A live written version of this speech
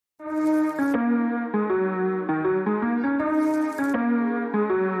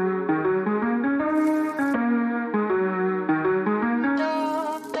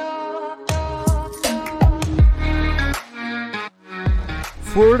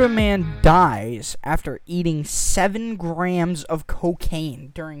Florida man dies after eating 7 grams of cocaine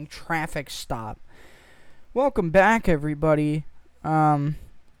during traffic stop. Welcome back, everybody.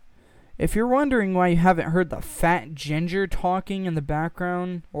 If you're wondering why you haven't heard the fat ginger talking in the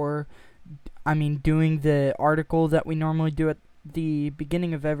background, doing the article that we normally do at the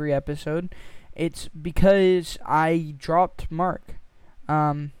beginning of every episode, it's because I dropped Mark.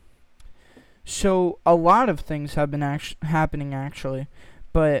 So a lot of things have been happening, actually.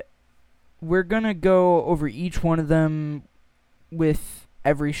 But we're going to go over each one of them with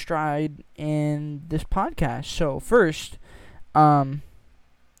every stride in this podcast. So first, I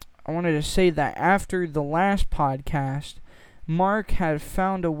wanted to say that after the last podcast, Mark had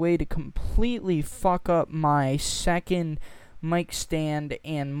found a way to completely fuck up my second mic stand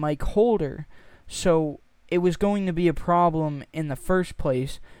and mic holder. So it was going to be a problem in the first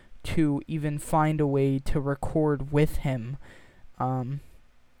place to even find a way to record with him.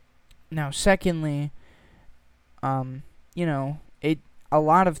 Now, secondly, a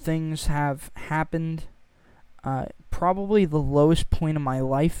lot of things have happened. Probably the lowest point of my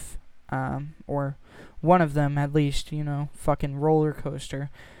life, or one of them at least, fucking roller coaster.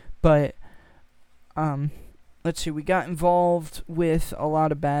 But, let's see, we got involved with a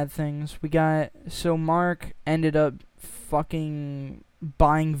lot of bad things. So Mark ended up fucking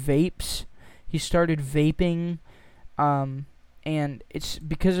buying vapes. He started vaping, and it's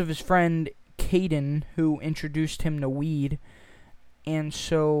because of his friend Caden who introduced him to weed. And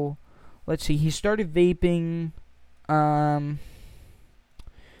so, let's see, he started vaping, I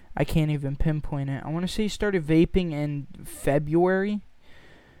can't even pinpoint it. I want to say he started vaping in February.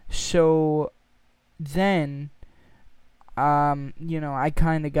 So, then, I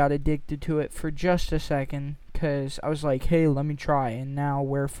kind of got addicted to it for just a second, because I was like, hey, let me try, and now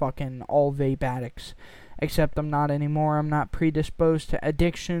we're fucking all vape addicts. Except I'm not anymore. I'm not predisposed to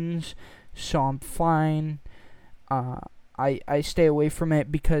addictions, so I'm fine. I stay away from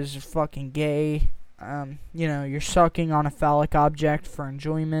it because it's fucking gay. You're sucking on a phallic object for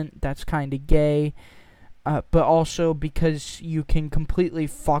enjoyment. That's kind of gay. But also because you can completely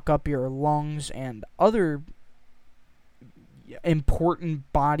fuck up your lungs and other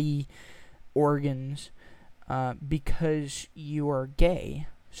important body organs because you are gay.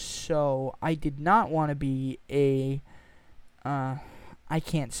 So I did not want to be I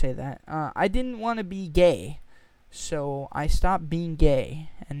can't say that. I didn't want to be gay. So I stopped being gay,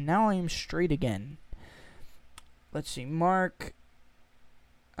 and now I am straight again. Let's see, Mark,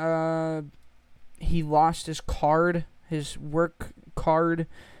 he lost his card, his work card,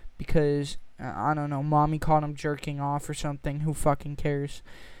 because, I don't know, mommy caught him jerking off or something, who fucking cares.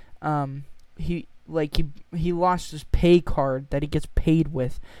 He lost his pay card that he gets paid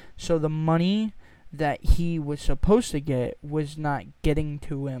with, so the money that he was supposed to get was not getting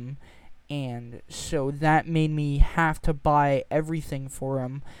to him, and so that made me have to buy everything for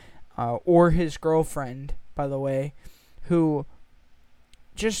him, or his girlfriend, by the way, who,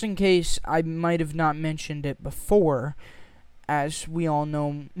 just in case I might have not mentioned it before, as we all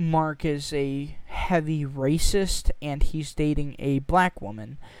know, Mark is a heavy racist, and he's dating a black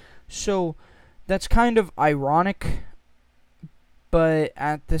woman, so that's kind of ironic, but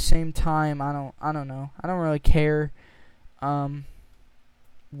at the same time, I don't know. I don't really care.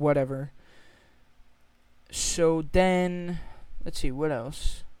 Whatever. So then, let's see, what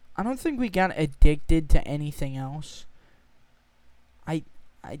else? I don't think we got addicted to anything else. I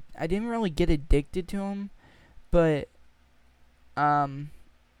didn't really get addicted to him, but,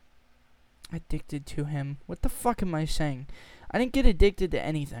 addicted to him. What the fuck am I saying? I didn't get addicted to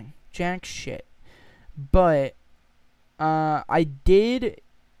anything. Jack shit. But, I did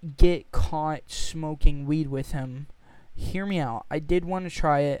get caught smoking weed with him. Hear me out. I did want to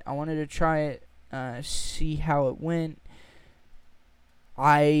try it. I wanted to try it, see how it went.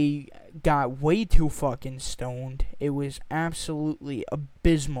 I got way too fucking stoned. It was absolutely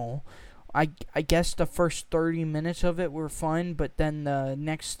abysmal. I guess the first 30 minutes of it were fun, but then the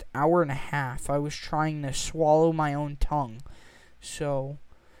next hour and a half, I was trying to swallow my own tongue. So,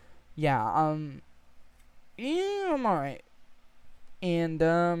 yeah, I'm alright. And,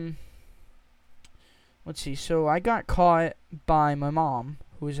 let's see, so I got caught by my mom,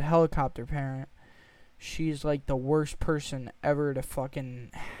 who is a helicopter parent. She's like the worst person ever to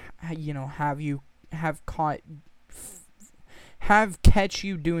fucking, catch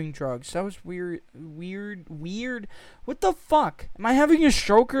you doing drugs. That was weird. What the fuck? Am I having a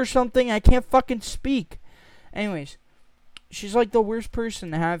stroke or something? I can't fucking speak. Anyways, she's like the worst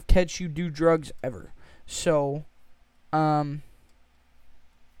person to catch you do drugs ever. So, I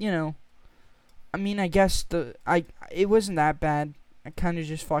guess it wasn't that bad. I kind of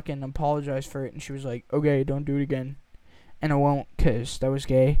just fucking apologized for it, and she was like, okay, don't do it again. And I won't, because that was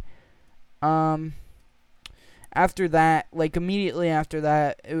gay. After that, like, immediately after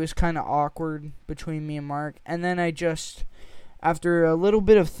that, it was kind of awkward between me and Mark. And then I just, after a little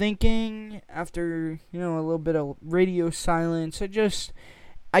bit of thinking, after, a little bit of radio silence,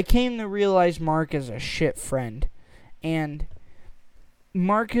 I came to realize Mark is a shit friend. And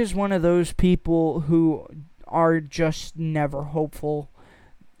Mark is one of those people who are just never hopeful.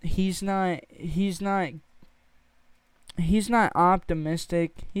 He's not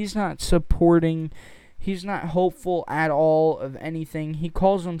optimistic. He's not supporting. He's not hopeful at all of anything. He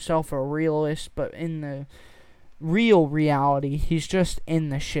calls himself a realist, but in the real reality, he's just in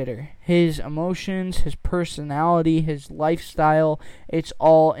the shitter. His emotions, his personality, his lifestyle, it's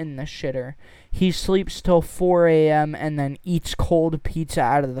all in the shitter. He sleeps till 4 a.m. and then eats cold pizza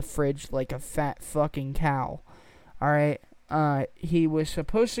out of the fridge like a fat fucking cow. Alright? He was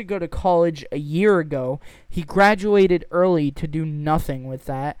supposed to go to college a year ago. He graduated early to do nothing with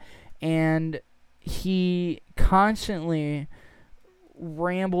that. And he constantly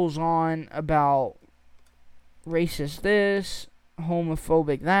rambles on about racist this,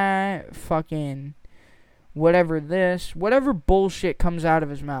 homophobic that, fucking whatever bullshit comes out of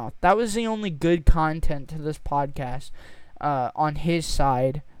his mouth. That was the only good content to this podcast on his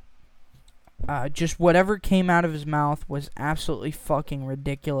side. Just whatever came out of his mouth was absolutely fucking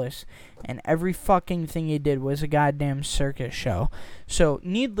ridiculous. And every fucking thing he did was a goddamn circus show. So,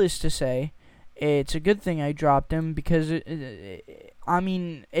 needless to say, it's a good thing I dropped him because,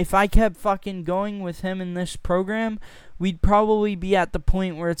 if I kept fucking going with him in this program, we'd probably be at the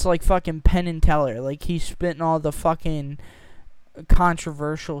point where it's like fucking Penn and Teller. Like, he's spitting all the fucking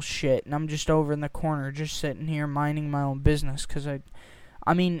controversial shit, and I'm just over in the corner just sitting here minding my own business. Because,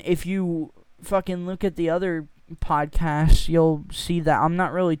 if you fucking look at the other podcasts, you'll see that I'm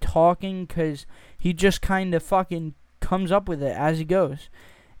not really talking because he just kind of fucking comes up with it as he goes.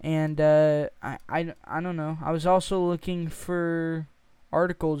 And, I don't know. I was also looking for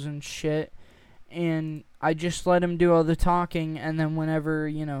articles and shit, and I just let him do all the talking, and then whenever,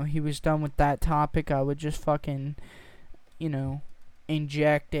 he was done with that topic, I would just fucking,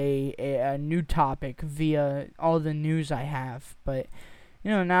 inject a new topic via all the news I have. But,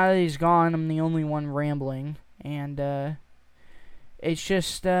 now that he's gone, I'm the only one rambling, and, it's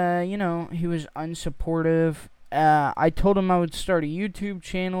just, he was unsupportive. I told him I would start a YouTube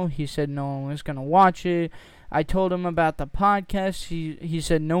channel. He said no one was going to watch it. I told him about the podcast. He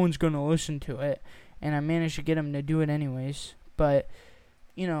said no one's going to listen to it. And I managed to get him to do it anyways. But,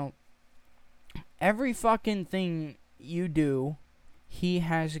 every fucking thing you do, he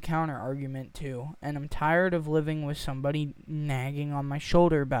has a counter argument to. And I'm tired of living with somebody nagging on my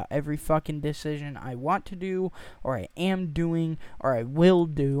shoulder about every fucking decision I want to do, or I am doing, or I will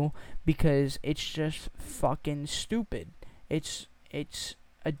do, because it's just fucking stupid. It's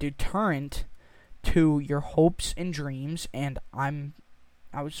a deterrent to your hopes and dreams, and I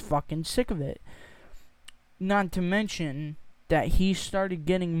was fucking sick of it. Not to mention that he started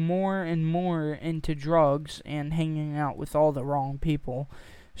getting more and more into drugs and hanging out with all the wrong people.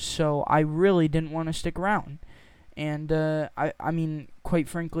 So I really didn't want to stick around. And, quite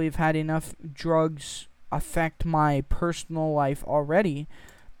frankly, I've had enough drugs affect my personal life already.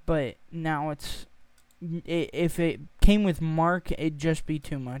 But now if it came with Mark, it'd just be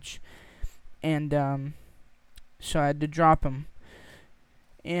too much. And, so I had to drop him.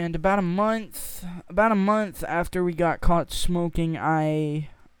 And about a month after we got caught smoking, I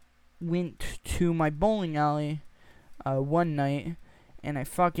went to my bowling alley one night, and I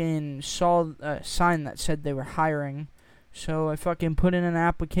fucking saw a sign that said they were hiring. So I fucking put in an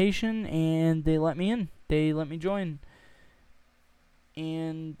application, and they let me in. They let me join.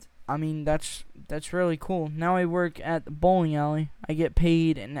 And, that's really cool. Now I work at the bowling alley. I get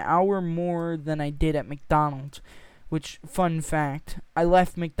paid an hour more than I did at McDonald's. Which, fun fact, I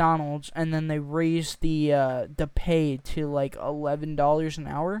left McDonald's and then they raised the pay to like $11 an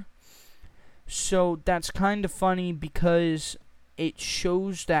hour. So that's kind of funny because it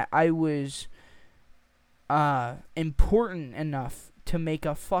shows that I was important enough to make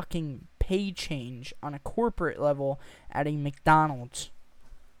a fucking pay change on a corporate level at a McDonald's.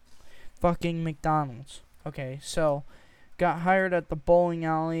 Fucking McDonald's. Okay, so got hired at the bowling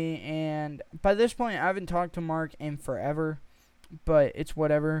alley, and by this point I haven't talked to Mark in forever, but it's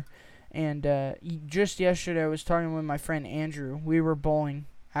whatever. And just yesterday I was talking with my friend Andrew. We were bowling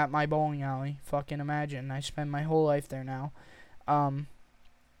at my bowling alley. Fucking imagine, I spend my whole life there now.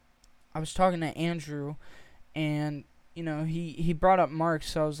 I was talking to Andrew, and he brought up Mark,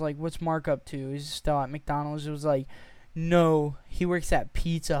 so I was like, what's Mark up to? He's still at McDonald's. It was like, No, he works at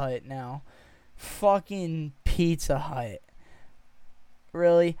Pizza Hut now. Fucking Pizza Hut.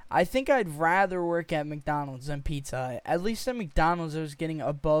 Really? I think I'd rather work at McDonald's than Pizza Hut. At least at McDonald's I was getting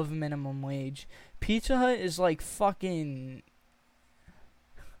above minimum wage. Pizza Hut is like fucking...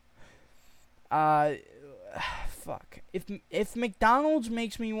 fuck. If McDonald's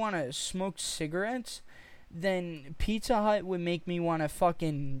makes me want to smoke cigarettes, then Pizza Hut would make me want to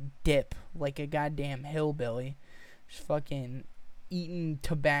fucking dip like a goddamn hillbilly. Just fucking eating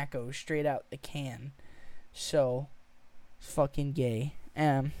tobacco straight out the can. So, it's fucking gay.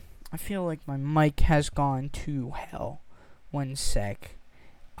 I feel like my mic has gone to hell. 1 sec.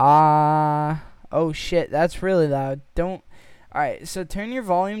 Oh shit, that's really loud. Don't. Alright, so turn your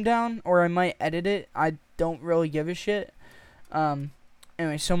volume down, or I might edit it. I don't really give a shit.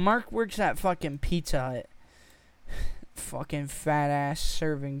 Anyway, so Mark works at fucking Pizza Hut. Fucking fat ass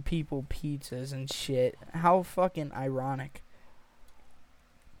serving people pizzas and shit. How fucking ironic.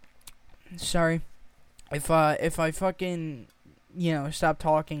 Sorry. If I fucking, stop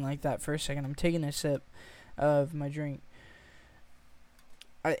talking like that for a second. I'm taking a sip of my drink.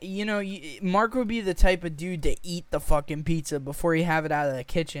 Mark would be the type of dude to eat the fucking pizza before you have it out of the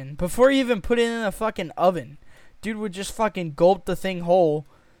kitchen. Before you even put it in the fucking oven. Dude would just fucking gulp the thing whole.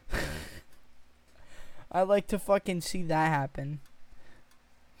 I like to fucking see that happen.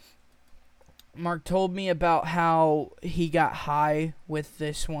 Mark told me about how he got high with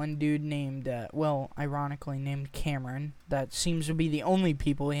this one dude named, ironically named Cameron. That seems to be the only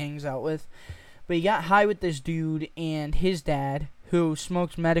people he hangs out with. But he got high with this dude and his dad, who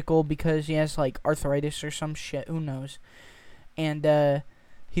smokes medical because he has, like, arthritis or some shit. Who knows? And,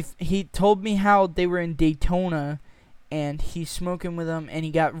 he told me how they were in Daytona, and he's smoking with them, and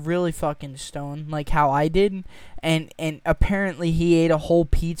he got really fucking stoned, like how I did. And apparently he ate a whole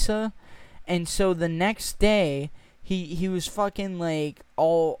pizza. And so the next day, he was fucking, like,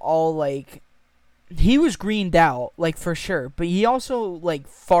 all like, he was greened out, like, for sure. But he also, like,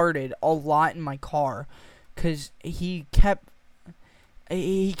 farted a lot in my car, because he kept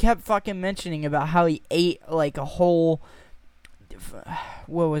fucking mentioning about how he ate, like, a whole,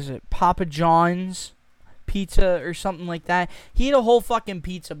 what was it, Papa John's pizza or something like that. He ate a whole fucking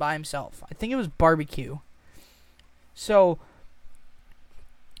pizza by himself. I think it was barbecue. So,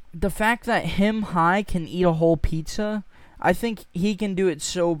 the fact that him high can eat a whole pizza, I think he can do it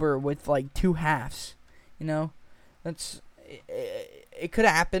sober with, like, 2 halves. That's, it could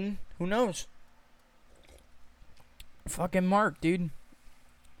happen. Who knows? Fucking Mark, dude.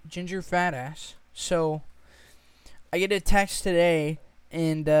 Ginger fat ass. So, I get a text today,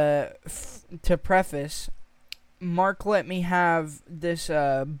 and to preface, Mark let me have this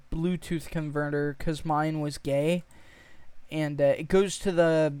Bluetooth converter because mine was gay, and it goes to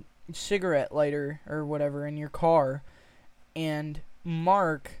the cigarette lighter or whatever in your car, and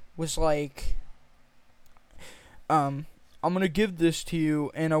Mark was like, I'm gonna give this to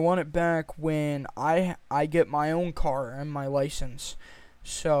you, and I want it back when I get my own car and my license.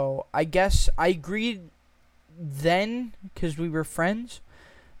 So I guess I agreed then because we were friends,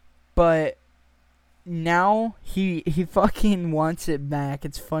 but now he fucking wants it back.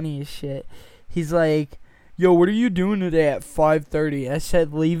 It's funny as shit. He's like, yo, what are you doing today at 5:30? I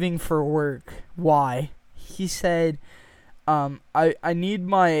said, leaving for work. Why? He said, I need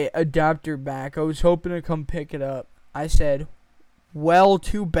my adapter back. I was hoping to come pick it up. I said, well,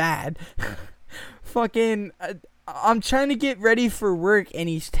 too bad. Fucking, I'm trying to get ready for work, and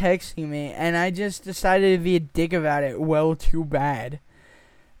he's texting me, and I just decided to be a dick about it. Well, too bad.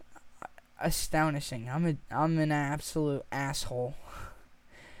 Astonishing. I'm an absolute asshole.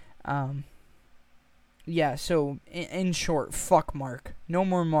 Yeah, so, in short, fuck Mark. No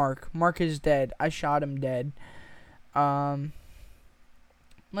more Mark. Mark is dead. I shot him dead. Let's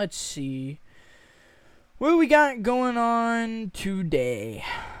see. What do we got going on today?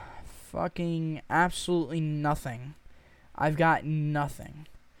 Fucking absolutely nothing. I've got nothing.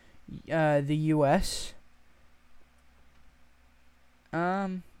 The U.S.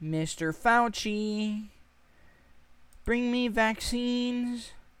 Mr. Fauci. Bring me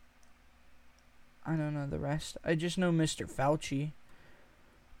vaccines. I don't know the rest. I just know Mr. Fauci.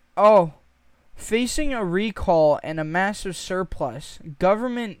 Oh. Facing a recall and a massive surplus.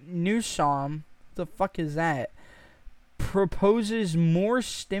 Government Newsom. The fuck is that? Proposes more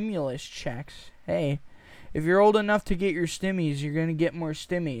stimulus checks. Hey, if you're old enough to get your stimmies, you're gonna get more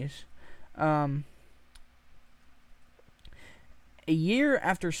stimmies. A year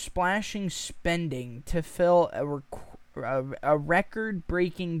after splashing spending to fill a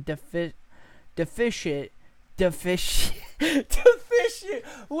record-breaking deficit.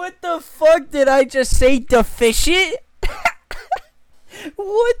 What the fuck did I just say? Deficient?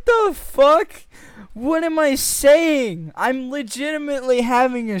 What the fuck? What am I saying? I'm legitimately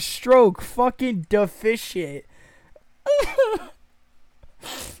having a stroke. Fucking deficient.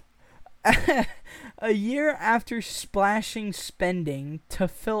 A year after splashing spending to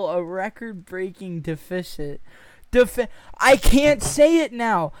fill a record-breaking deficit. I can't say it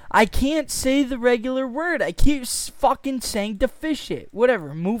now. I can't say the regular word. I keep fucking saying deficient.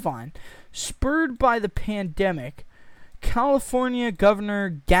 Whatever, move on. Spurred by the pandemic, California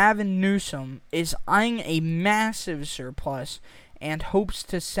Governor Gavin Newsom is eyeing a massive surplus and hopes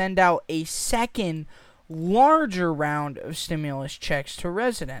to send out a second, larger round of stimulus checks to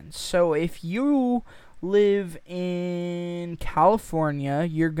residents. So if you live in California,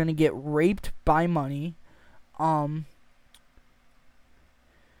 you're going to get raped by money.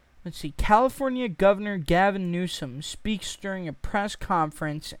 Let's see. California Governor Gavin Newsom speaks during a press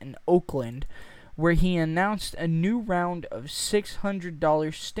conference in Oakland where he announced a new round of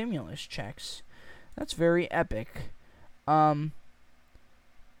 $600 stimulus checks. That's very epic. I'm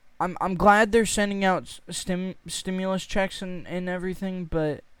glad they're sending out stimulus checks and everything,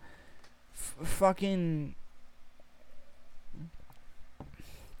 but fucking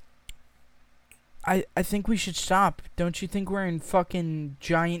I think we should stop. Don't you think we're in fucking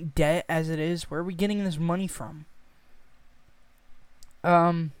giant debt as it is? Where are we getting this money from?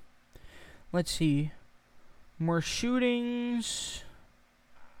 Let's see. More shootings.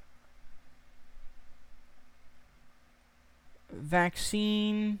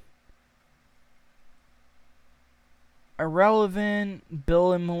 Vaccine. Irrelevant.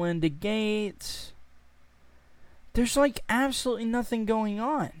 Bill and Melinda Gates. There's like absolutely nothing going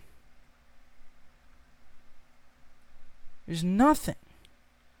on. There's nothing.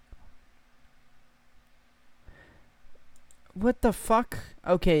 What the fuck?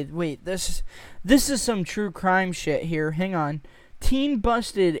 Okay, wait. This is some true crime shit here. Hang on. Teen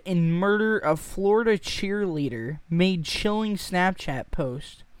busted in murder of Florida cheerleader made chilling Snapchat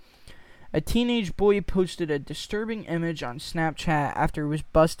post. A teenage boy posted a disturbing image on Snapchat after he was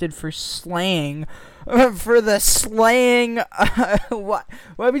busted for slaying. For the slaying. Why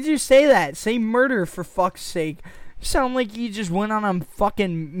would you say that? Say murder for fuck's sake. You sound like you just went on a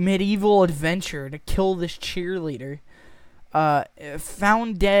fucking medieval adventure to kill this cheerleader.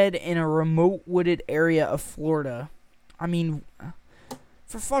 Found dead in a remote wooded area of Florida. I mean,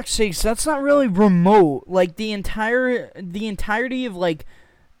 for fuck's sakes, that's not really remote. Like the entirety of like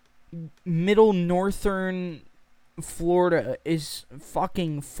middle northern Florida is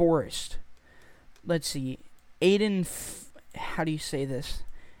fucking forest. Let's see. Aiden, how do you say this?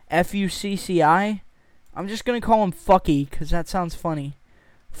 Fucci? I'm just going to call him Fucky because that sounds funny.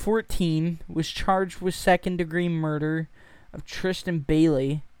 14 was charged with second-degree murder of Tristan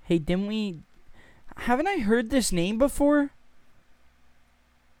Bailey. Hey, haven't I heard this name before?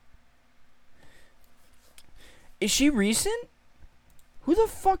 Is she recent? Who the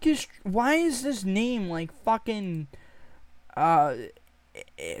fuck why is this name like fucking,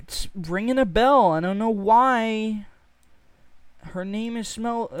 it's ringing a bell. I don't know why. Her name is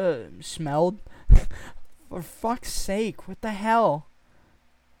smelled. For fuck's sake, what the hell?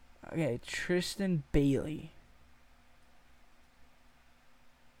 Okay, Tristan Bailey.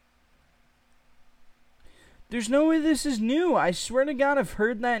 There's no way this is new. I swear to God I've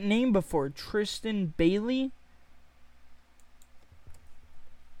heard that name before. Tristan Bailey?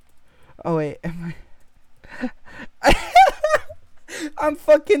 Oh wait, am I... I'm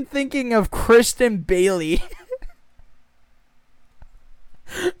fucking thinking of Kristen Bailey.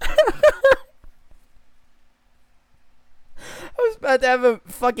 I was about to have a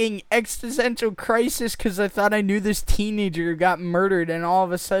fucking existential crisis because I thought I knew this teenager who got murdered, and all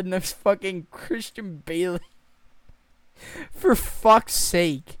of a sudden it's fucking Christian Bailey. For fuck's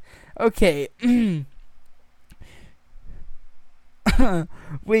sake. Okay.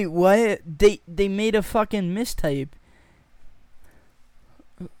 Wait, what? They made a fucking mistype.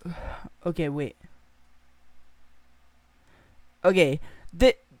 Okay, wait. Okay.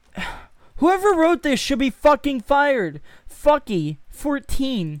 Whoever wrote this should be fucking fired. Fucky,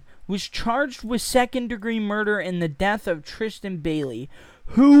 14, was charged with second-degree murder in the death of Tristan Bailey,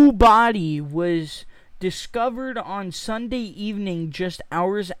 whose body was discovered on Sunday evening just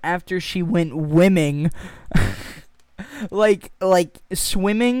hours after she went swimming. like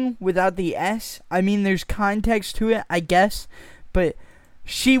swimming without the S. I mean, there's context to it, I guess, but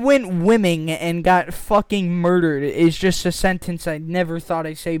she went swimming and got fucking murdered is just a sentence I never thought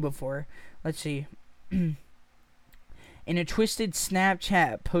I'd say before. Let's see. In a twisted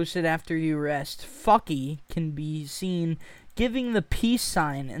Snapchat posted after the arrest, Fucky can be seen giving the peace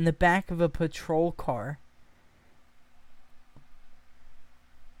sign in the back of a patrol car.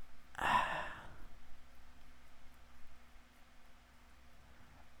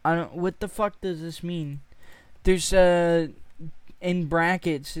 I don't. What the fuck does this mean? There's in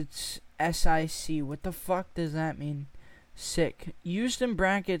brackets it's SIC. What the fuck does that mean? Sick. Used in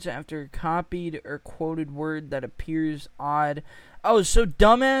brackets after a copied or quoted word that appears odd. Oh, so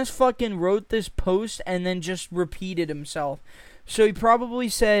dumbass fucking wrote this post and then just repeated himself. So he probably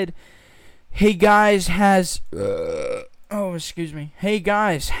said, "Hey guys, excuse me. Hey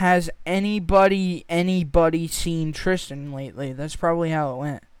guys, has anybody seen Tristan lately?" That's probably how it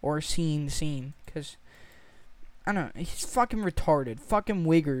went. Or seen. Because, I don't know. He's fucking retarded. Fucking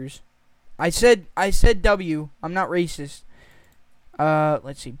wiggers. I said W. I'm not racist.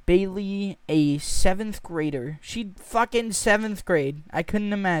 Let's see. Bailey, a 7th grader. She fucking 7th grade. I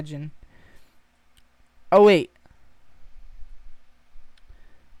couldn't imagine. Oh, wait.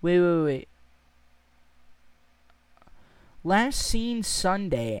 Wait. Last seen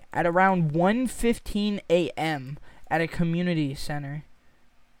Sunday at around 1:15 a.m. at a community center.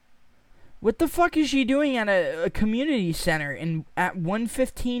 What the fuck is she doing at a community center at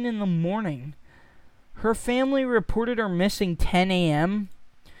 1:15 in the morning? Her family reported her missing 10 a.m.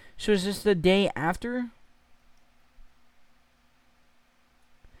 So is this the day after?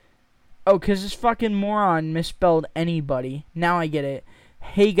 Oh, because this fucking moron misspelled anybody. Now I get it.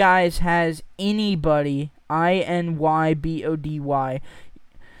 Hey guys, has anybody, INYBODY.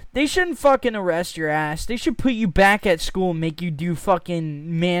 They shouldn't fucking arrest your ass. They should put you back at school and make you do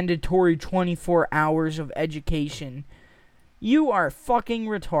fucking mandatory 24 hours of education. You are fucking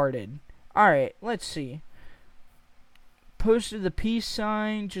retarded. Alright, let's see. Posted the peace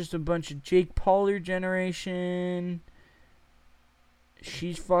sign. Just a bunch of Jake Pauler generation.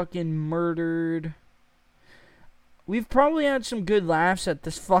 She's fucking murdered. We've probably had some good laughs at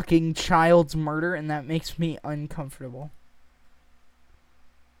this fucking child's murder, and that makes me uncomfortable.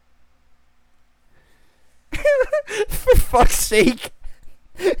 For fuck's sake.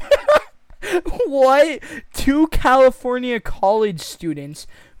 What? 2 California college students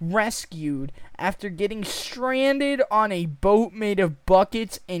rescued after getting stranded on a boat made of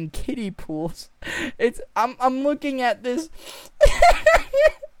buckets and kiddie pools. I'm looking at this.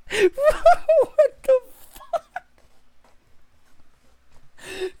 What the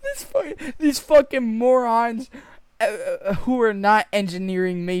fuck? These fucking morons who are not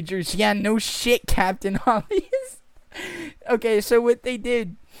engineering majors. Yeah, no shit, Captain Obvious. Okay, so what they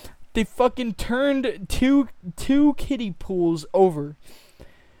did, they fucking turned two kiddie pools over.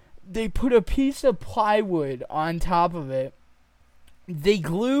 They put a piece of plywood on top of it. They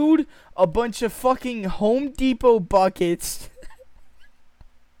glued a bunch of fucking Home Depot buckets.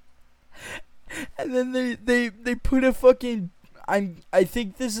 And then they put a fucking, I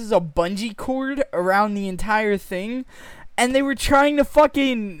think this is a bungee cord around the entire thing. And they were trying to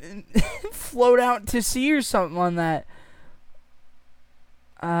fucking float out to sea or something on that.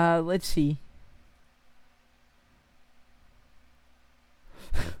 Let's see.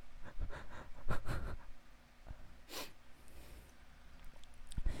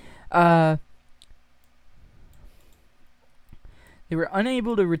 They were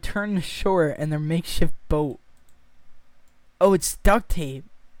unable to return to shore in their makeshift boat. Oh, it's duct tape.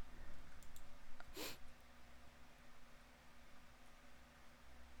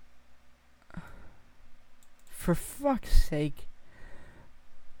 For fuck's sake.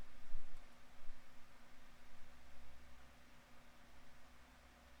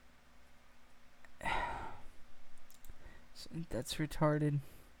 That's retarded.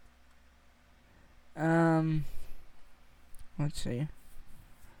 Let's see.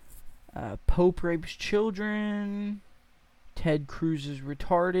 Pope rapes children. Ted Cruz is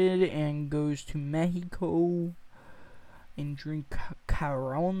retarded and goes to Mexico and drink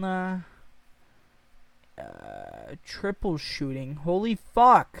Corona. Triple shooting. Holy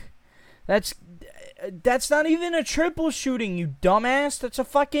fuck. That's not even a triple shooting, you dumbass. That's a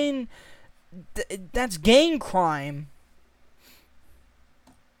fucking... that's gang crime.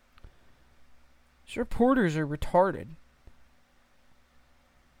 These reporters are retarded.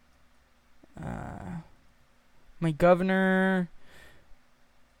 My governor,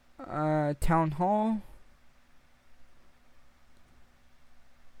 town hall.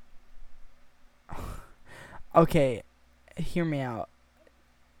 Okay, hear me out.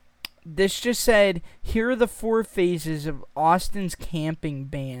 This just said, here are the 4 phases of Austin's camping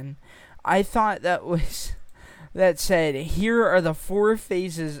ban. I thought that said, here are the 4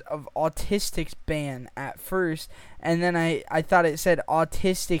 phases of Autistic's ban at first, and then I thought it said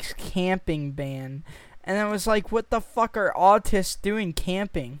Autistic's camping ban, and I was like, what the fuck are autists doing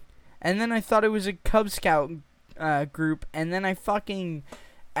camping? And then I thought it was a Cub Scout group, and then I fucking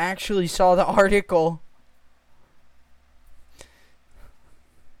actually saw the article.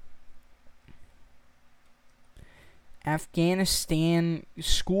 Afghanistan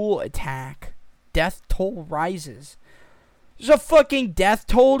school attack. Death toll rises. There's a fucking death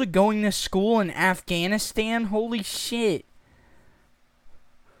toll to going to school in Afghanistan? Holy shit.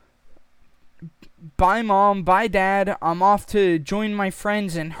 Bye, Mom. Bye, Dad. I'm off to join my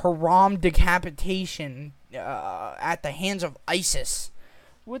friends in haram decapitation at the hands of ISIS.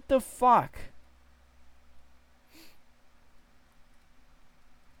 What the fuck?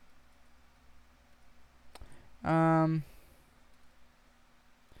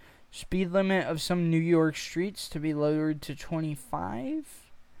 Speed limit of some New York streets to be lowered to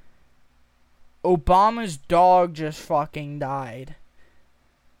 25. Obama's dog just fucking died.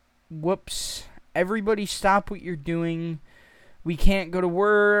 Whoops. Everybody stop what you're doing. We can't go to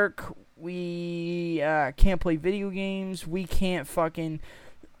work. We can't play video games. We can't fucking...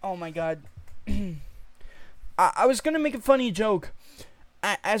 Oh my god. I was gonna make a funny joke.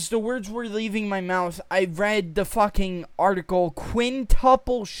 As the words were leaving my mouth, I read the fucking article,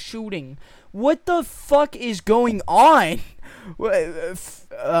 quintuple shooting. What the fuck is going on?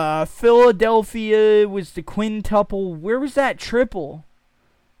 Philadelphia was the quintuple. Where was that triple?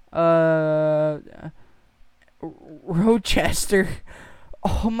 Rochester.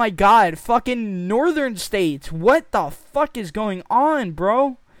 Oh my god, fucking northern states. What the fuck is going on,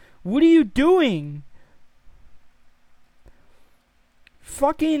 bro? What are you doing?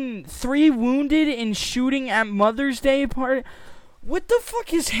 Fucking 3 wounded in shooting at Mother's Day party. What the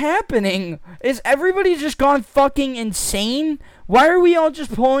fuck is happening? Is everybody just gone fucking insane? Why are we all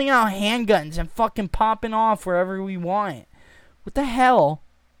just pulling out handguns and fucking popping off wherever we want? What the hell?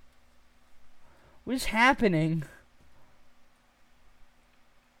 What is happening?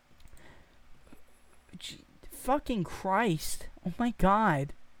 Fucking Christ. Oh my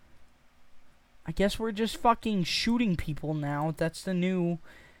god. I guess we're just fucking shooting people now. That's the new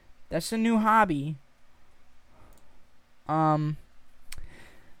hobby. I'm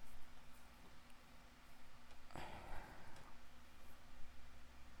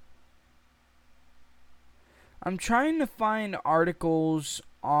trying to find articles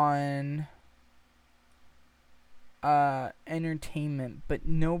on entertainment, but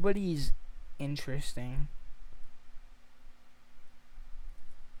nobody's interesting.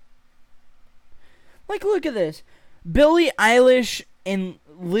 Like, look at this. Billie Eilish and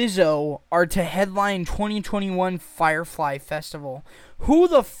Lizzo are to headline 2021 Firefly Festival. Who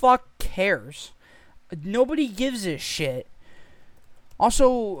the fuck cares? Nobody gives a shit.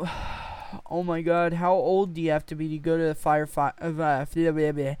 Also, oh my god, how old do you have to be to go to the Firefly...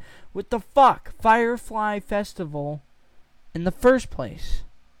 what the fuck? Firefly Festival in the first place.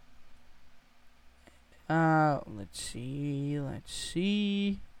 Let's see.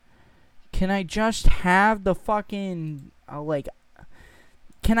 Can I just have the fucking,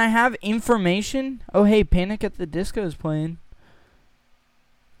 can I have information? Oh, hey, Panic at the Disco is playing.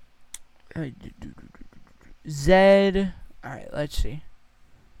 Zed. Alright, let's see.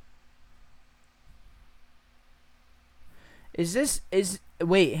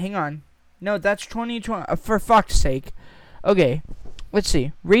 Wait, hang on. No, that's 2020. For fuck's sake. Okay, let's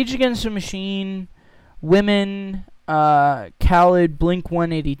see. Rage Against the Machine, Women, Khaled, Blink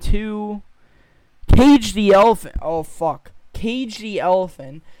 182, Cage the Elephant. Oh fuck, Cage the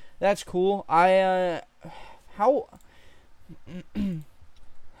Elephant. That's cool. How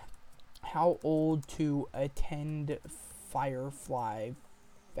old to attend Firefly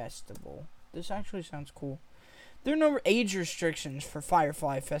Festival? This actually sounds cool. There are no age restrictions for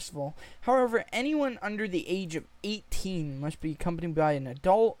Firefly Festival. However, anyone under the age of 18 must be accompanied by an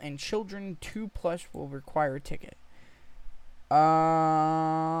adult, and children 2+ will require a ticket.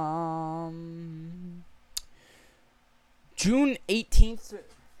 June 18th.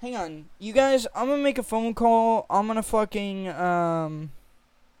 Hang on. You guys, I'm gonna make a phone call. I'm gonna fucking,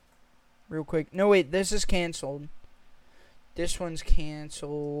 real quick. No, wait, this is canceled. This one's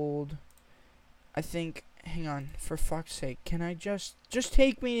canceled. I think... Hang on, for fuck's sake, can I just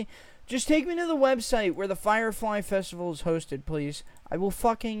take me to the website where the Firefly Festival is hosted, please. I will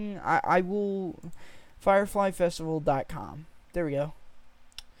fireflyfestival.com. There we go.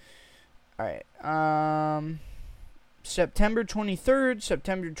 Alright, September 23rd,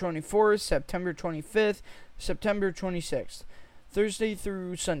 September 24th, September 25th, September 26th. Thursday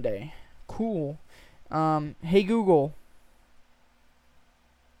through Sunday. Cool. Hey Google.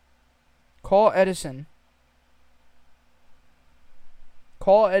 Call Edison.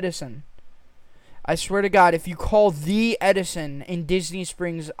 Call Edison. I swear to God, if you call the Edison in Disney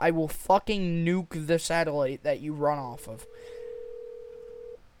Springs, I will fucking nuke the satellite that you run off of.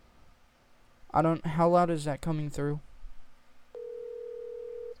 How loud is that coming through?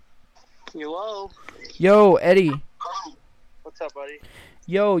 Hello? Yo, Eddie. What's up, buddy?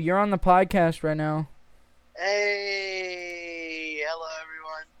 Yo, you're on the podcast right now. Hey, hello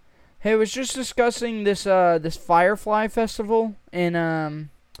everyone. Hey, I was just discussing this this Firefly festival in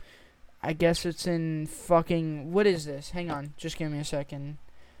I guess it's in fucking, what is this? Hang on, just give me a second.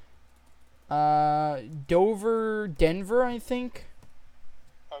 Dover, Denver, I think.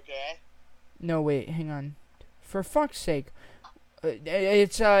 Okay. No, wait, hang on. For fuck's sake.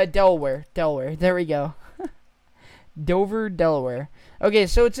 It's Delaware. There we go. Dover, Delaware. Okay,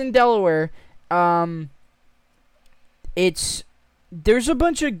 so it's in Delaware. There's a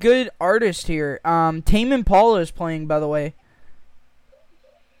bunch of good artists here. Tame Impala is playing, by the way.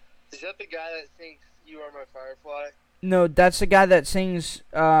 Is that the guy that sings "You Are My Firefly"? No, that's the guy that sings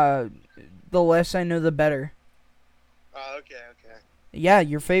 "The Less I Know, the Better." Oh, okay. Yeah,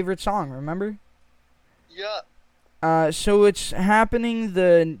 your favorite song, remember? Yeah. So it's happening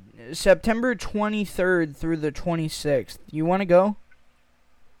the September 23rd through the 26th. You want to go?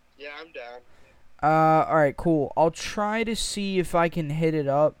 Yeah, I'm down. Alright, cool. I'll try to see if I can hit it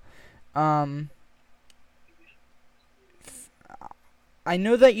up. I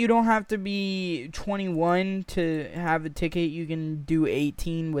know that you don't have to be 21 to have a ticket. You can do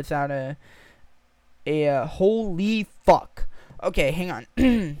 18 without a holy fuck. Okay, hang on.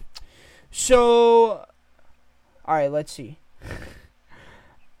 So, alright, let's see.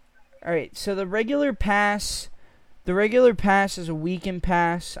 Alright, so the regular pass is a weekend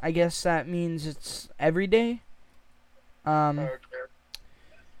pass. I guess that means it's every day. Okay.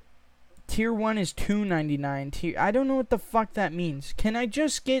 Tier 1 is $2.99. I don't know what the fuck that means. Can I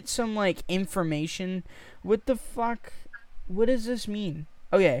just get some, like, information? What the fuck? What does this mean?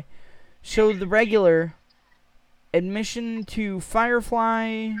 Okay. So, the regular admission to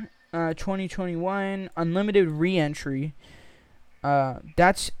Firefly 2021, unlimited re-entry.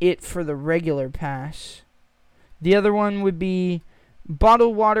 That's it for the regular pass. The other one would be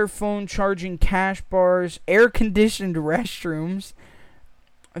bottled water, phone charging, cash bars, air-conditioned restrooms,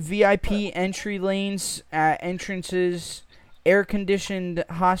 VIP entry lanes at entrances, air-conditioned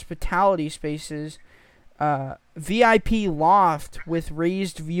hospitality spaces, VIP loft with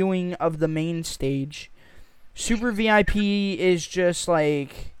raised viewing of the main stage. Super VIP is just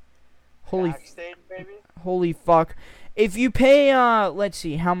like holy fuck. If you pay let's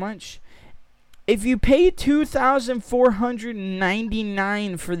see how much. If you pay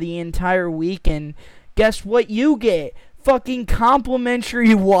 $2,499 for the entire weekend, guess what you get? Fucking complimentary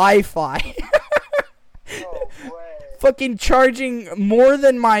Wi-Fi. No way. Fucking charging more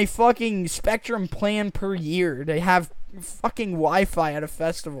than my fucking Spectrum plan per year to have fucking Wi-Fi at a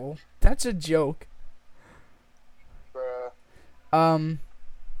festival. That's a joke. Bruh.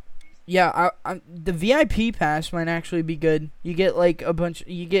 Yeah, the VIP pass might actually be good. You get like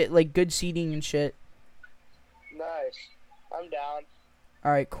you get like good seating and shit. Nice. I'm down.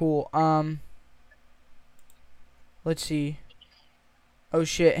 Alright, cool. Let's see. Oh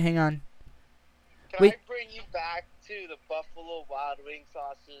shit, hang on. Can I bring you back to the Buffalo Wild Wing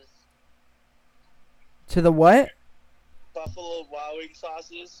sauces? To the what? Buffalo Wild Wing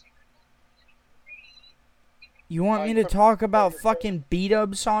sauces? You want me to talk about fucking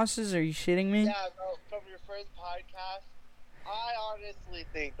beat-up sauces? Are you shitting me? Yeah, no, from your first podcast, I honestly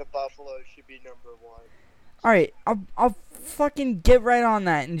think the Buffalo should be number one. Alright, I'll fucking get right on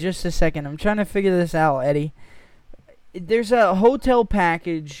that in just a second. I'm trying to figure this out, Eddie. There's a hotel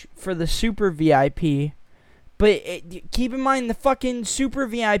package for the Super VIP, but keep in mind the fucking Super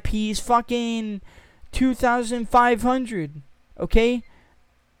VIP is fucking $2,500, okay?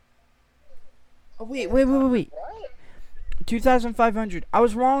 Oh, wait. What? 2,500. I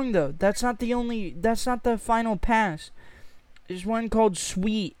was wrong though. That's not the final pass. There's one called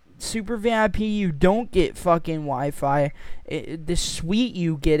Suite. Super VIP, you don't get fucking Wi-Fi. The Suite,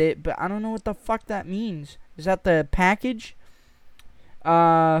 you get it, but I don't know what the fuck that means. Is that the package?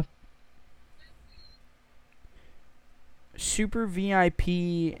 Super VIP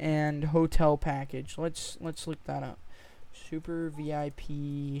and hotel package. Let's look that up. Super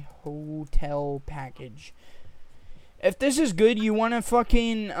VIP hotel package. If this is good, you want to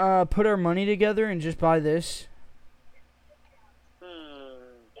fucking put our money together and just buy this?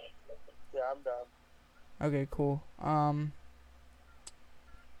 Yeah, I'm down. Okay, cool.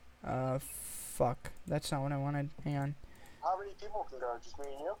 Fuck. That's not what I wanted. Hang on. How many people can go? Just me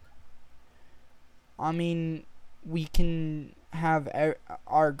and you? I mean, we can have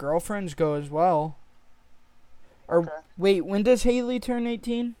our girlfriends go as well. Or, Okay. wait, when does Haley turn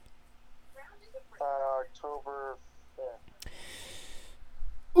 18? October 5th.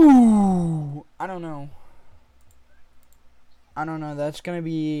 Ooh, I don't know. That's gonna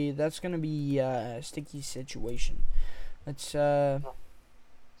be a sticky situation. Let's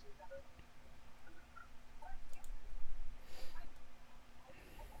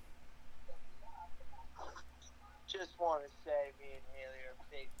Just want to say, me and Haley are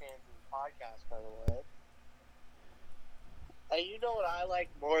big fans of the podcast, by the way. And you know what I like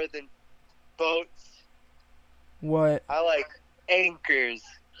more than boats? what? I like anchors.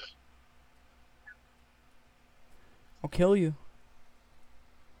 I'll kill you.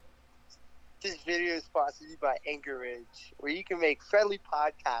 This video is sponsored by Anchorage, where you can make friendly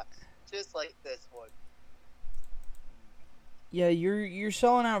podcasts just like this one. Yeah, you're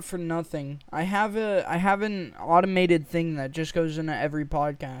selling out for nothing. I have an automated thing that just goes into every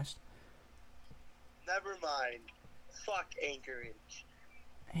podcast. Never mind. Fuck Anchorage.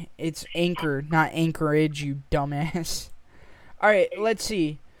 It's Anchor, not Anchorage, you dumbass. Alright, let's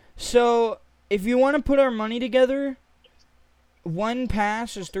see. So, if you want to put our money together, one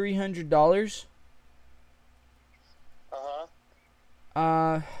pass is $300. Uh-huh.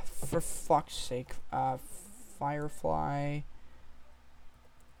 For fuck's sake. Firefly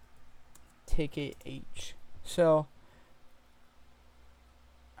ticket H. So,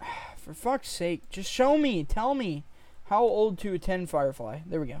 for fuck's sake, just show me, tell me how old to attend Firefly.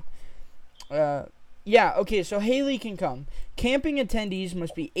 There we go. Yeah, okay, so Haley can come. Camping attendees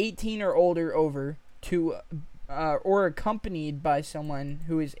must be 18 or older or accompanied by someone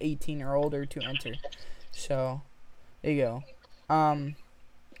who is 18 or older to enter. So, there you go.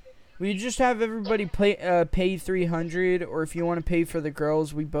 We just have everybody pay $300, or if you want to pay for the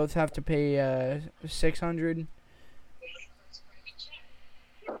girls, we both have to pay $600.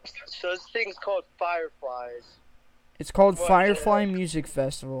 So this thing's called Fireflies. It's called Firefly Music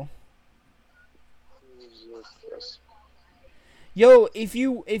Festival. Yo, if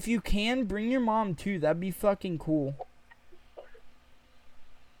you can bring your mom too, that'd be fucking cool.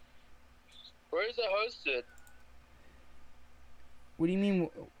 Where is it hosted? What do you mean?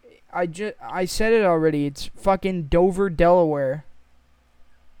 I said it already. It's fucking Dover, Delaware.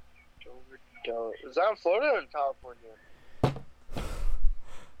 Dover. Is that in Florida or in California?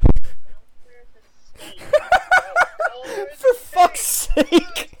 For fuck's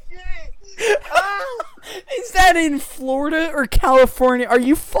sake! Is that in Florida or California? Are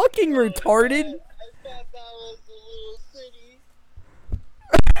you fucking retarded? I thought that was a little city.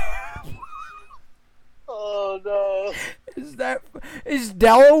 Oh no. Is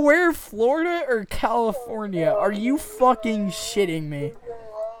Delaware, Florida, or California? Are you fucking shitting me?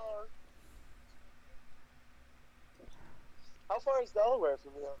 How far is Delaware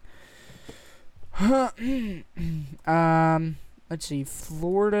from here? Let's see,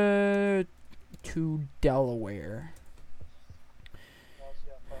 Florida to Delaware.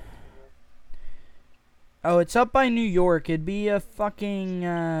 Oh, it's up by New York. It'd be a fucking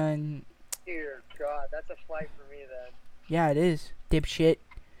Dear God, that's a flight for me then. Yeah, it is, dipshit.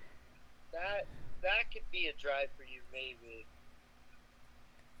 That could be a drive for you, maybe.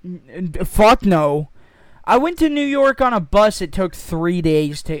 Fuck no. I went to New York on a bus. It took 2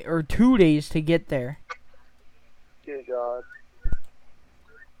 days to get there. Dear God.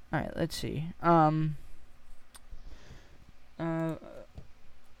 Alright, let's see.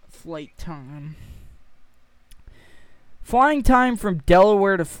 Flight time. Flying time from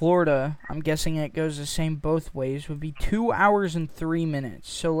Delaware to Florida, I'm guessing it goes the same both ways, would be 2 hours and 3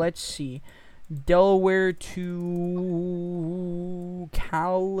 minutes. So let's see. Delaware to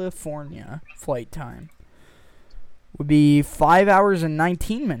California flight time would be 5 hours and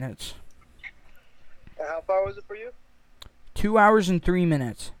 19 minutes. And how far was it for you? 2 hours and 3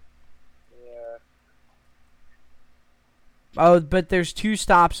 minutes. Yeah. Oh, but there's 2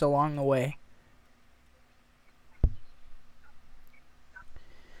 stops along the way.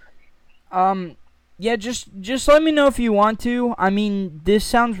 Yeah, just let me know if you want to. I mean, this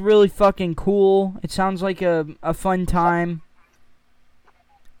sounds really fucking cool. It sounds like a fun time.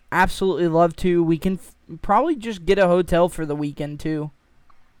 Absolutely love to. We can probably just get a hotel for the weekend too.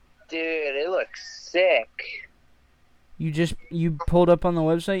 Dude, it looks sick. You pulled up on the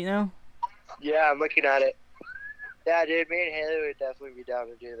website now? Yeah, I'm looking at it. Yeah, dude, me and Haley would definitely be down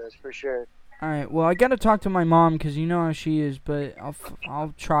to do this for sure. All right. Well, I gotta talk to my mom because you know how she is, but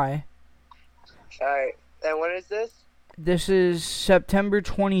I'll try. Alright, and when is this? This is September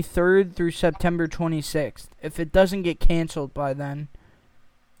 23rd through September 26th. If it doesn't get canceled by then.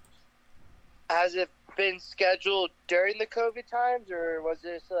 Has it been scheduled during the COVID times, or was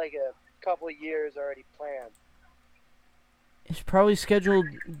this like a couple of years already planned? It's probably scheduled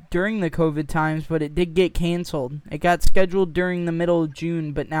during the COVID times, but it did get canceled. It got scheduled during the middle of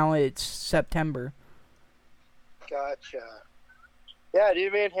June, but now it's September. Gotcha. Yeah,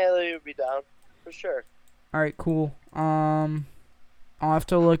 dude, me and Haley would be down. For sure. Alright, cool. I'll have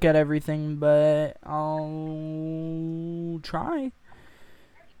to look at everything, but I'll try.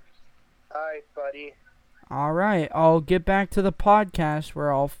 Alright, buddy. Alright, I'll get back to the podcast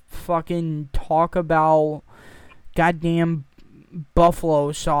where I'll fucking talk about goddamn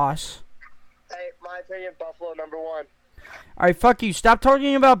buffalo sauce. Hey, my opinion, Buffalo #1. Alright, fuck you. Stop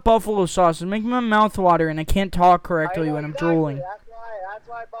talking about buffalo sauce. It's making my mouth water and I can't talk correctly when I'm drooling. That's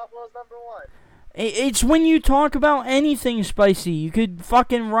why Buffalo's #1. It's when you talk about anything spicy. You could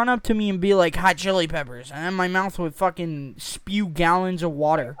fucking run up to me and be like, hot chili peppers, and then my mouth would fucking spew gallons of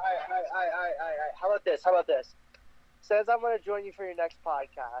water. How about this? Says I'm going to join you for your next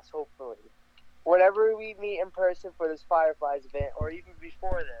podcast, hopefully. Whenever we meet in person for this Fireflies event, or even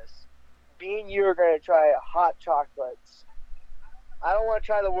before this, me and you are going to try hot chocolates. I don't want to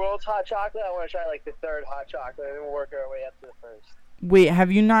try the world's hot chocolate. I want to try, like, the third hot chocolate, and then we'll work our way up to the first. Wait,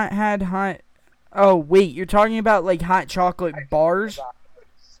 have you not had hot... Oh, wait, you're talking about, like, hot chocolate bars?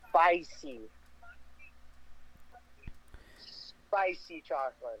 Spicy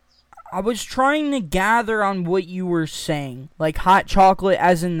chocolates. I was trying to gather on what you were saying. Like, hot chocolate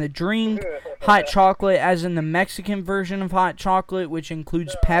as in the drink, hot chocolate as in the Mexican version of hot chocolate, which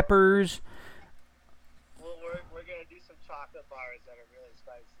includes peppers. Well, we're going to do some chocolate bars that are really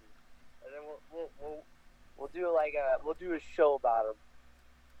spicy. And then we'll do a show about them.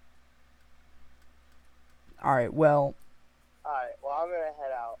 Alright, well... Alright, well, I'm going to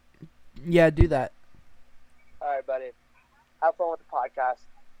head out. Yeah, do that. Alright, buddy. Have fun with the podcast.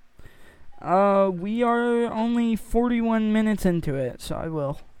 We are only 41 minutes into it, so I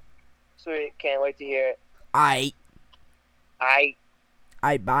will. Sweet, can't wait to hear it. Bye.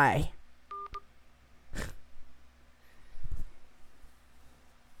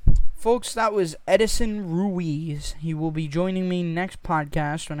 Folks, that was Edison Ruiz. He will be joining me next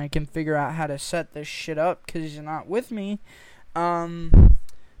podcast when I can figure out how to set this shit up, because he's not with me. But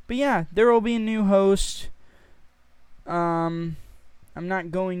yeah, there will be a new host. I'm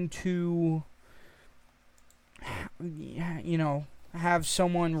not going to, have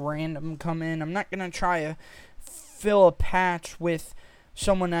someone random come in. I'm not going to try to fill a patch with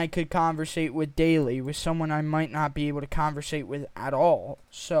someone I could conversate with daily, with someone I might not be able to conversate with at all.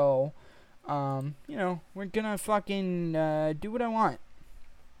 So, we're gonna fucking do what I want.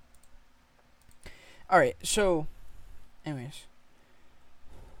 Alright, so, anyways.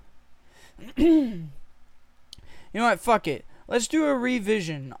 You know what, fuck it. Let's do a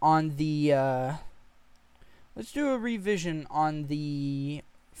revision on the,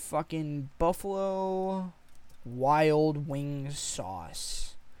 fucking Buffalo Wild Wings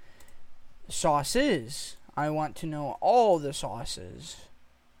sauce. Sauces. I want to know all the sauces.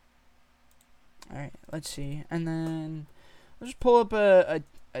 Alright, let's see. And then let's pull up a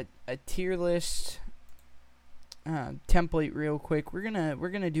tier list template real quick. We're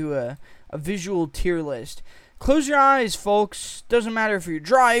gonna do a visual tier list. Close your eyes, folks. Doesn't matter if you're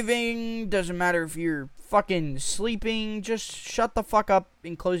driving, doesn't matter if you're fucking sleeping, just shut the fuck up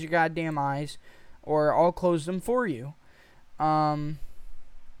and close your goddamn eyes, or I'll close them for you. Yeah,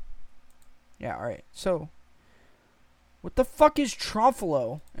 alright. So, what the fuck is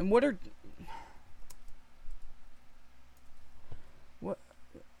Truffalo? And what are...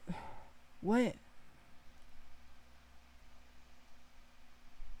 What?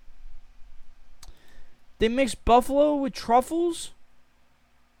 They mix buffalo with truffles?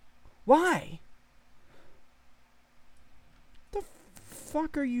 Why? The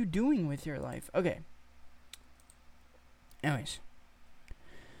fuck are you doing with your life? Okay. Anyways.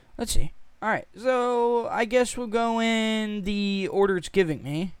 Let's see. Alright, so I guess we'll go in the order it's giving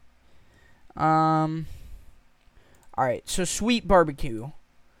me. Alright, so sweet barbecue.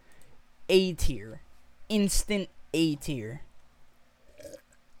 A tier. Instant A tier.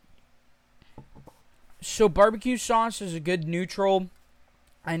 So barbecue sauce is a good neutral.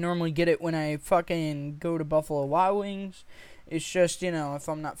 I normally get it when I fucking go to Buffalo Wild Wings. It's just, if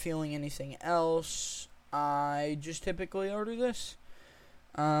I'm not feeling anything else, I just typically order this.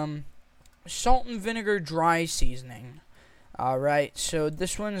 Salt and vinegar dry seasoning. Alright, so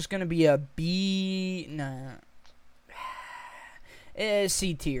this one is going to be a B... Nah.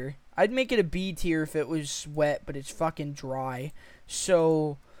 C tier. I'd make it a B tier if it was wet, but it's fucking dry.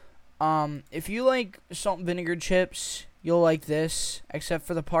 So... if you like salt and vinegar chips, you'll like this, except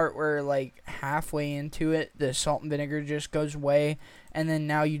for the part where, like, halfway into it, the salt and vinegar just goes away, and then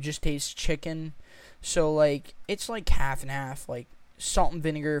now you just taste chicken. So, like, it's like half and half, like, salt and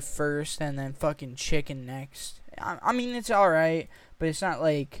vinegar first, and then fucking chicken next. I mean, it's alright, but it's not,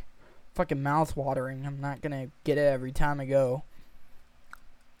 like, fucking mouth-watering. I'm not gonna get it every time I go.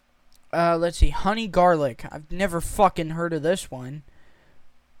 Let's see. Honey garlic. I've never fucking heard of this one.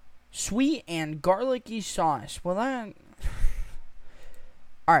 Sweet and garlicky sauce. Well, that...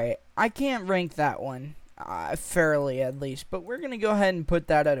 Alright, I can't rank that one. Fairly, at least. But we're going to go ahead and put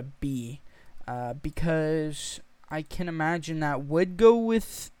that at a B. Because I can imagine that would go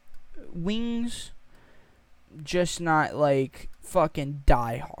with wings. Just not, like, fucking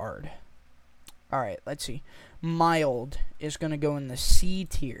Die Hard. Alright, let's see. Mild is going to go in the C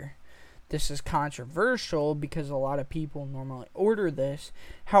tier. This is controversial because a lot of people normally order this.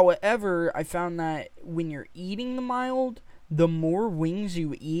 However, I found that when you're eating the mild, the more wings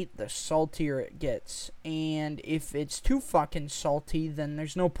you eat, the saltier it gets. And if it's too fucking salty, then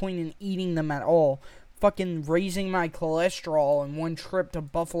there's no point in eating them at all. Fucking raising my cholesterol in one trip to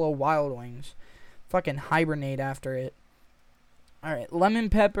Buffalo Wild Wings. Fucking hibernate after it. Alright,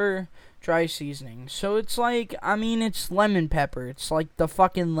 lemon pepper, dry seasoning. So it's like, I mean, it's lemon pepper. It's like the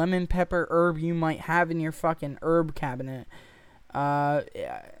fucking lemon pepper herb you might have in your fucking herb cabinet.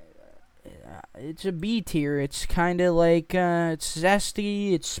 It's a B tier. It's kind of like, it's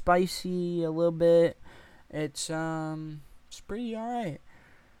zesty, it's spicy a little bit. It's pretty alright.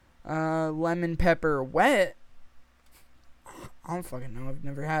 Lemon pepper wet. I don't fucking know. I've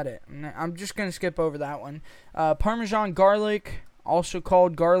never had it. I'm just going to skip over that one. Parmesan garlic, also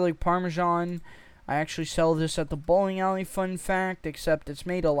called garlic parmesan. I actually sell this at the bowling alley, fun fact, except it's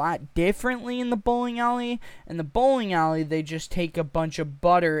made a lot differently in the bowling alley. In the bowling alley, they just take a bunch of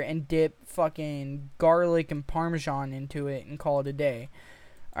butter and dip fucking garlic and parmesan into it and call it a day.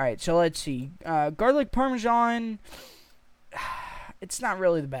 Alright, so let's see. Garlic parmesan, it's not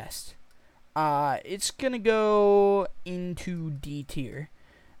really the best. It's gonna go into D tier.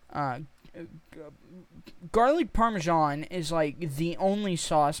 Garlic parmesan is like the only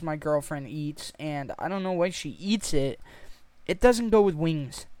sauce my girlfriend eats, and I don't know why she eats it. It doesn't go with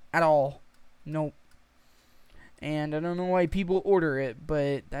wings at all. Nope. And I don't know why people order it,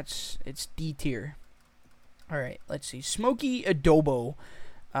 but it's D tier. Alright, let's see. Smoky adobo.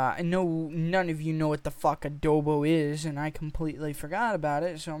 I know none of you know what the fuck adobo is, and I completely forgot about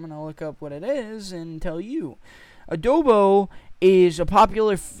it, so I'm going to look up what it is and tell you. Adobo is a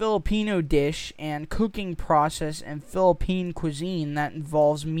popular Filipino dish and cooking process in Philippine cuisine that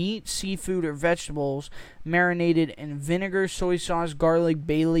involves meat, seafood, or vegetables marinated in vinegar, soy sauce, garlic,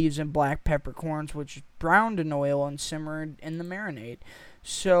 bay leaves, and black peppercorns, which is browned in oil and simmered in the marinade.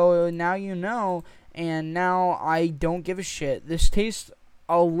 So now you know, and now I don't give a shit. This tastes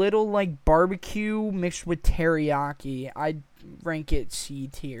a little like barbecue mixed with teriyaki. I'd rank it C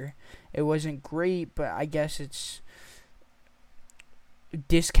tier. It wasn't great, but I guess it's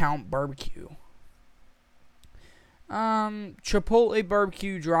discount barbecue. Chipotle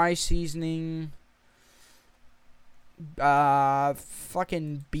barbecue dry seasoning.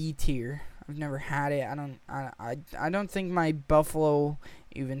 Fucking B tier. I've never had it. I don't think my Buffalo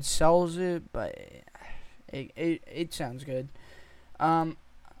even sells it, but it sounds good.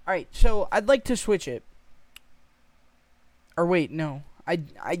 Alright, so I'd like to switch it. Or wait, no. I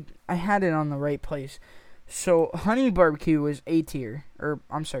had it on the right place. So, honey barbecue was A tier. Or,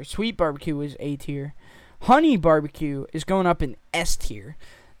 I'm sorry, sweet barbecue was A tier. Honey barbecue is going up in S tier.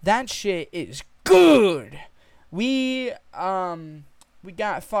 That shit is good! We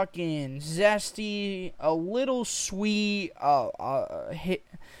got fucking zesty, a little sweet,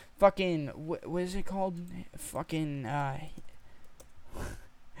 fucking, what is it called? Fucking, I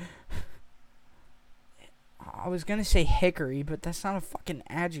was gonna say hickory, but that's not a fucking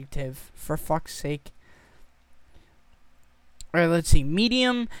adjective, for fuck's sake. Alright, let's see.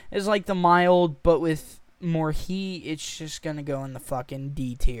 Medium is like the mild, but with more heat, it's just gonna go in the fucking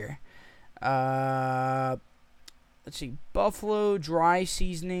D tier. Let's see. Buffalo dry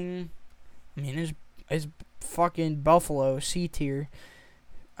seasoning. I mean, it's fucking Buffalo, C tier.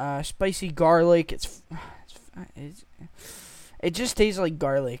 Spicy garlic. It just tastes like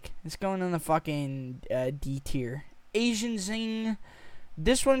garlic. It's going in the fucking D tier. Asian Zing.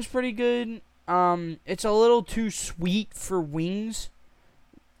 This one's pretty good. It's a little too sweet for wings.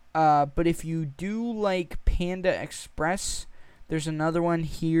 But if you do like Panda Express, there's another one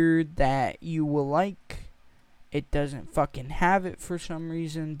here that you will like. It doesn't fucking have it for some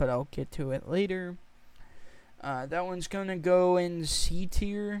reason, but I'll get to it later. That one's gonna go in C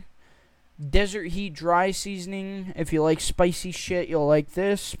tier. Desert Heat dry seasoning. If you like spicy shit, you'll like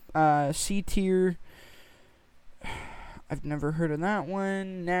this. C tier. I've never heard of that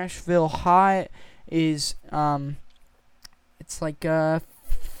one. Nashville Hot is it's like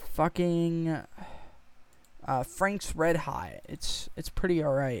fucking Frank's Red Hot. It's pretty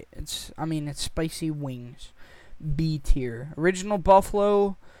alright. It's spicy wings. B tier. Original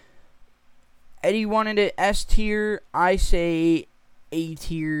Buffalo Eddie wanted it S tier. I say A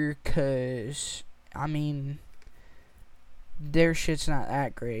tier because, I mean, their shit's not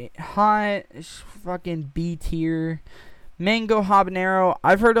that great. Hot is fucking B tier. Mango habanero.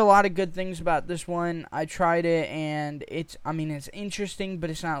 I've heard a lot of good things about this one. I tried it and it's interesting,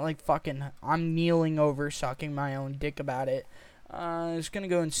 but it's not like fucking I'm kneeling over sucking my own dick about it. It's gonna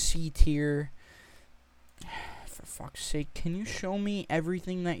go in C tier. For fuck's sake, can you show me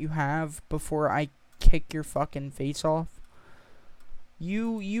everything that you have before I kick your fucking face off?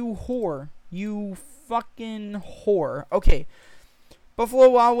 You whore. You fucking whore. Okay. Buffalo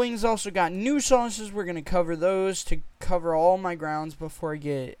Wild Wings also got new sauces. We're going to cover those to cover all my grounds before I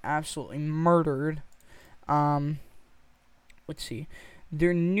get absolutely murdered. Let's see.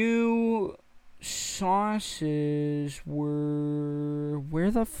 Their new sauces were... Where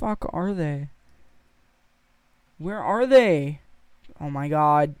the fuck are they? Where are they? Oh my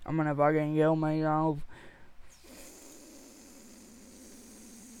god. I'm going to fucking kill myself.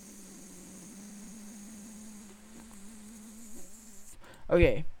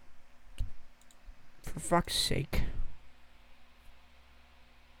 Okay. For fuck's sake.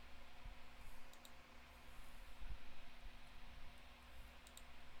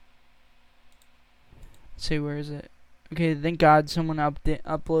 Let's see, where is it? Okay, thank God someone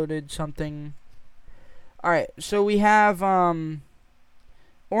uploaded something. Alright, so we have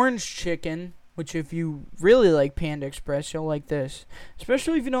orange chicken, which if you really like Panda Express, you'll like this.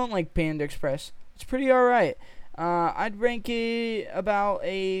 Especially if you don't like Panda Express. It's pretty alright. I'd rank it about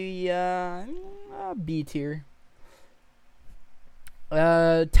a B tier.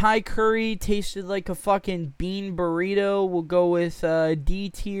 Thai curry tasted like a fucking bean burrito. We'll go with D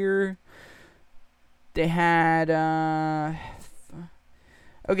tier. They had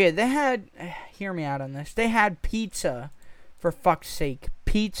okay, they had hear me out on this. They had pizza, for fuck's sake,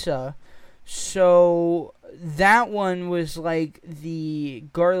 pizza. So that one was like the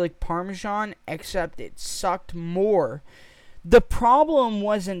garlic parmesan, except it sucked more. The problem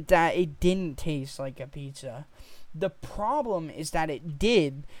wasn't that it didn't taste like a pizza. The problem is that it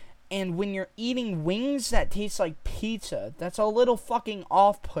did. And when you're eating wings that taste like pizza, that's a little fucking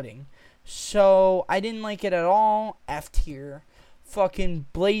off-putting. So I didn't like it at all. F tier. Fucking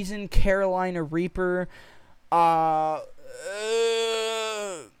Blazing Carolina Reaper.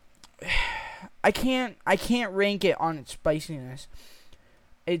 I can't rank it on its spiciness.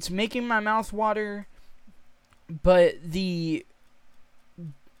 It's making my mouth water, but the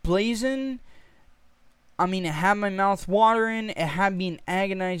Blazing, I mean, it had my mouth watering. It had me in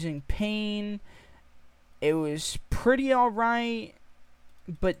agonizing pain. It was pretty alright,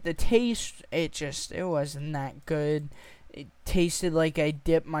 but the taste, it wasn't that good. It tasted like I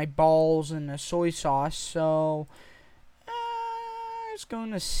dipped my balls in a soy sauce, so it's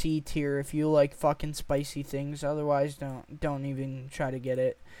going to C tier if you like fucking spicy things. Otherwise, don't even try to get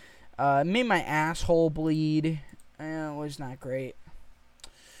it. It made my asshole bleed. It was not great.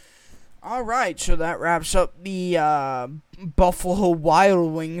 Alright, so that wraps up the Buffalo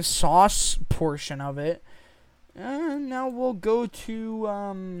Wild Wings sauce portion of it. Now we'll go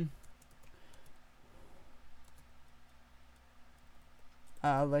to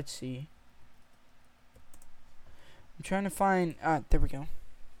let's see. I'm trying to find there we go.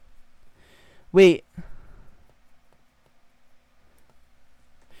 Wait.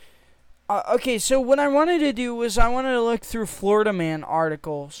 Okay, so what I wanted to do was I wanted to look through Florida Man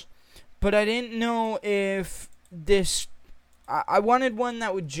articles, but I didn't know if this I wanted one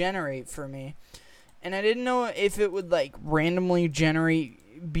that would generate for me. And I didn't know if it would like randomly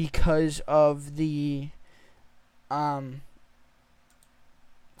generate because of the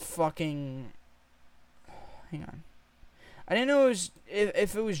fucking hang on. I didn't know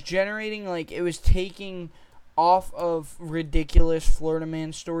if it was generating, like it was taking off of ridiculous Florida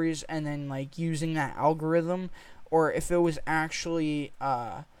Man stories and then like using that algorithm, or if it was actually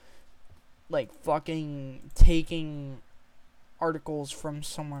like fucking taking articles from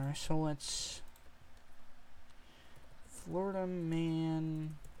somewhere. So let's Florida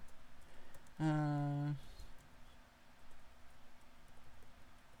Man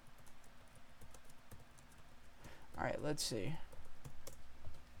alright, let's see.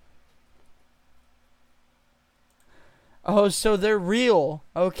 Oh, so they're real.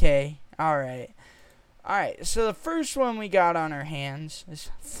 Okay. Alright. Alright, so the first one we got on our hands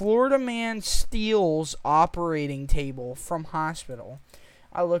is Florida Man steals operating table from hospital.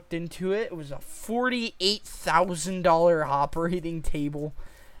 I looked into it. It was a $48,000 operating table.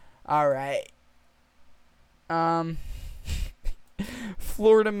 Alright.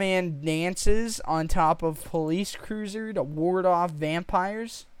 Florida Man dances on top of police cruiser to ward off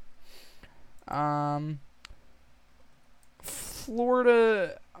vampires.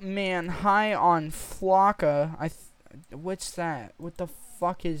 Florida man high on Flocka. What's that? What the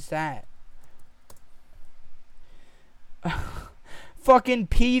fuck is that? Fucking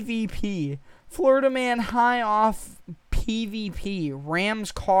PvP. Florida man high off PvP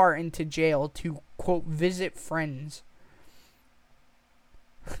rams car into jail to, quote, visit friends.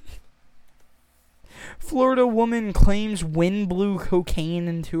 Florida woman claims wind blew cocaine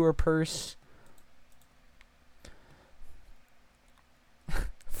into her purse.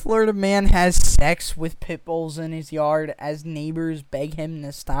 Florida man has sex with pit bulls in his yard as neighbors beg him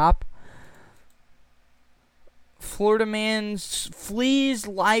to stop. Florida man flees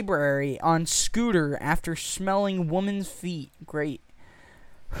library on scooter after smelling woman's feet. Great.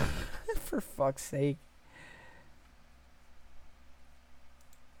 For fuck's sake.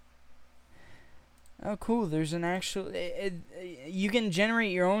 Oh, cool. There's an actual... you can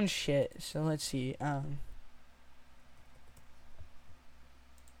generate your own shit. So, let's see.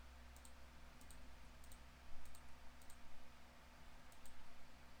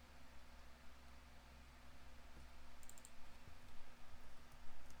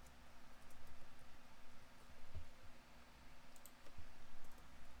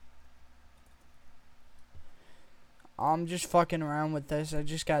 I'm just fucking around with this. I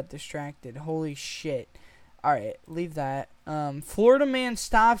just got distracted. Holy shit. Alright, leave that. Florida man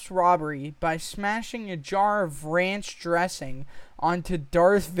stops robbery by smashing a jar of ranch dressing onto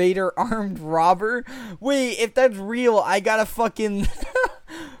Darth Vader armed robber. Wait, if that's real, I gotta fucking...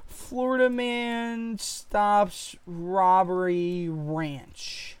 Florida man stops robbery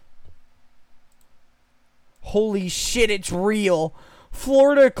ranch. Holy shit, it's real.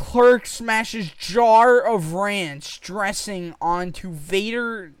 Florida clerk smashes jar of ranch dressing onto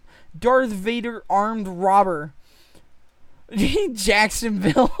Darth Vader armed robber.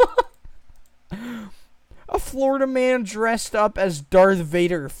 Jacksonville. A Florida man dressed up as Darth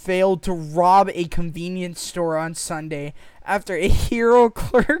Vader failed to rob a convenience store on Sunday after a hero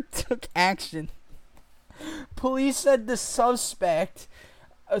clerk took action. Police said the suspect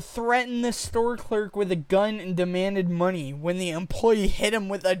threatened the store clerk with a gun and demanded money when the employee hit him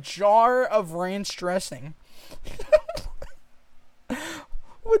with a jar of ranch dressing.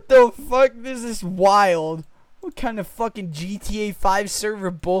 What the fuck? This is wild. What kind of fucking GTA 5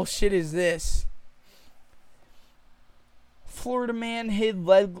 server bullshit is this? Florida man hid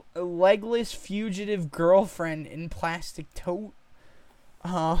legless fugitive girlfriend in plastic tote.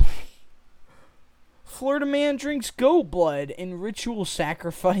 Florida man drinks goat blood in ritual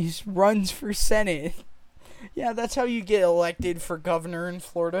sacrifice, runs for Senate. Yeah, that's how you get elected for governor in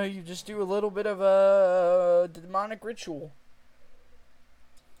Florida. You just do a little bit of a demonic ritual.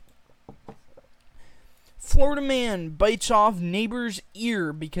 Florida man bites off neighbor's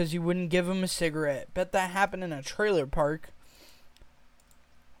ear because he wouldn't give him a cigarette. Bet that happened in a trailer park.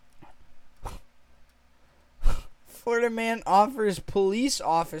 Florida man offers police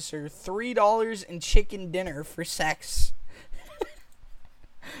officer $3 in chicken dinner for sex.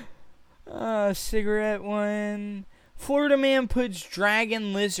 Cigarette one. Florida man puts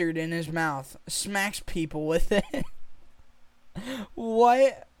dragon lizard in his mouth. Smacks people with it.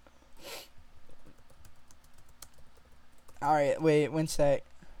 What? Alright, wait, one sec.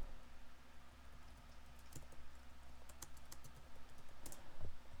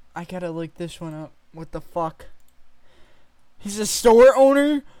 I gotta look this one up. What the fuck? He's a store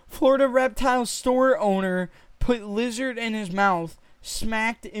owner. Florida reptile store owner put lizard in his mouth,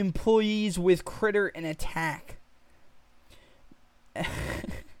 smacked employees with critter in attack.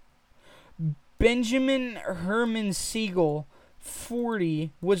 Benjamin Herman Siegel, 40,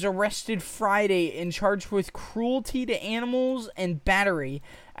 was arrested Friday and charged with cruelty to animals and battery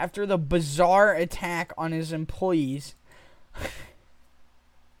after the bizarre attack on his employees.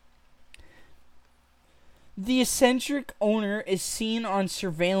 The eccentric owner is seen on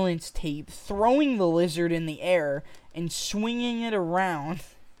surveillance tape throwing the lizard in the air and swinging it around.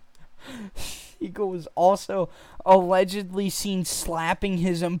 Siegel was also allegedly seen slapping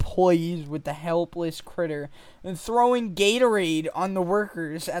his employees with the helpless critter and throwing Gatorade on the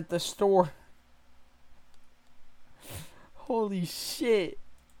workers at the store. Holy shit.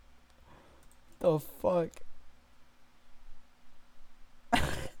 The fuck?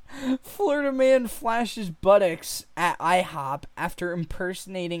 Florida man flashes buttocks at IHOP after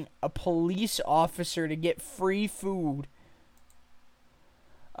impersonating a police officer to get free food.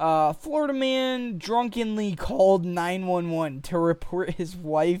 Florida man drunkenly called 911 to report his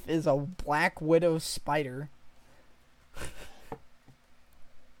wife is a black widow spider.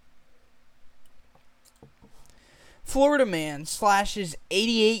 Florida man slashes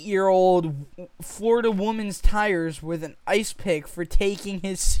 88-year-old Florida woman's tires with an ice pick for taking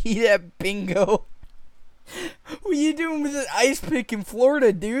his seat at bingo. What are you doing with an ice pick in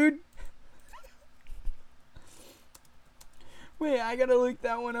Florida, dude? Wait, I gotta look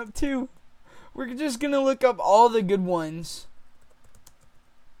that one up too. We're just gonna look up all the good ones.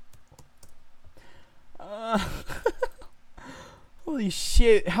 Holy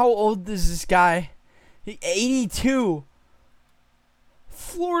shit, how old is this guy? 82.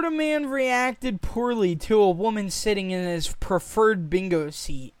 Florida man reacted poorly to a woman sitting in his preferred bingo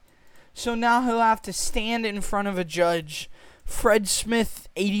seat. So now he'll have to stand in front of a judge. Fred Smith,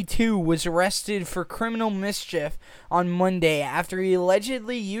 82, was arrested for criminal mischief on Monday after he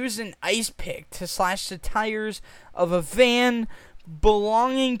allegedly used an ice pick to slash the tires of a van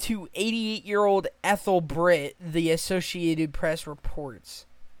belonging to 88-year-old Ethel Britt, the Associated Press reports.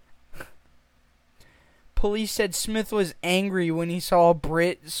 Police said Smith was angry when he saw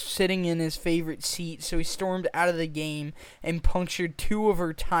Britt sitting in his favorite seat, so he stormed out of the game and punctured 2 of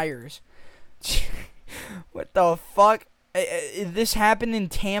her tires. What the fuck? This happened in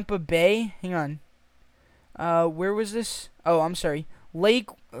Tampa Bay? Hang on. Where was this? Oh, I'm sorry. Lake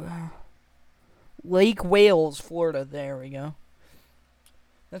Wales, Florida. There we go.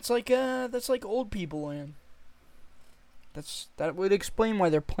 That's like old people land. That would explain why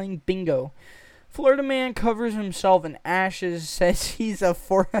they're playing bingo. Florida man covers himself in ashes, says he's a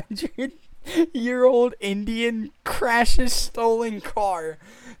 400-year-old Indian, crashes stolen car.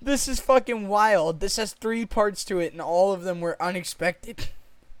 This is fucking wild. This has 3 parts to it, and all of them were unexpected.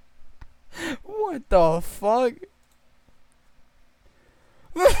 What the fuck?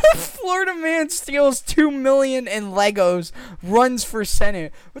 Florida man steals $2 million in Legos, runs for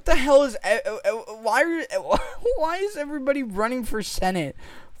Senate. What the hell is... Why is everybody running for Senate?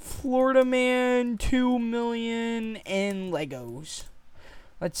 Florida man, $2 million in Legos.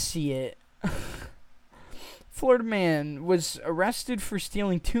 Let's see it. Florida man was arrested for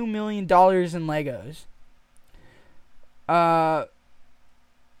stealing $2 million in Legos. Let's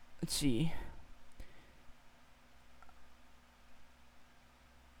see.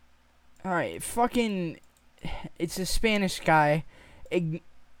 Alright, fucking... It's a Spanish guy. How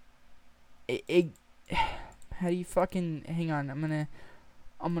do you fucking... Hang on, I'm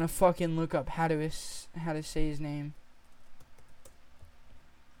gonna fucking look up how to say his name.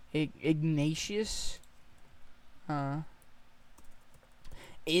 Ignatius?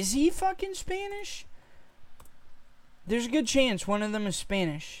 Is he fucking Spanish? There's a good chance one of them is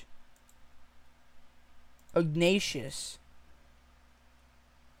Spanish. Ignatius.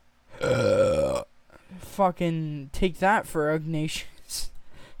 Fucking take that for Ignatius.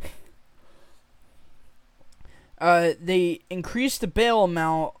 They increased the bail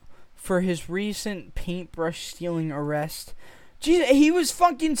amount for his recent paintbrush stealing arrest. Jeez, he was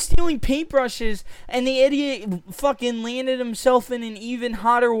fucking stealing paintbrushes, and the idiot fucking landed himself in an even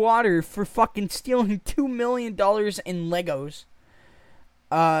hotter water for fucking stealing $2 million in Legos.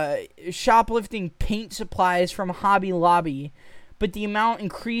 Shoplifting paint supplies from Hobby Lobby, but the amount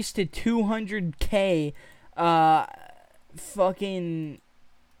increased to $200K. Fucking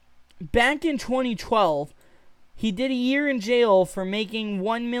back in 2012. He did a year in jail for making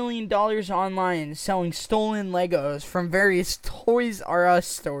 $1 million online selling stolen Legos from various Toys R Us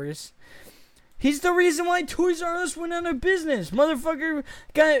stores. He's the reason why Toys R Us went out of business. Motherfucker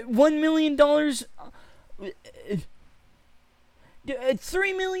got $1 million. $3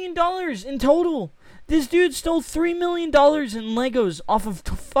 million in total. This dude stole $3 million in Legos off of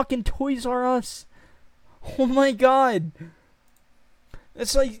fucking Toys R Us. Oh my god.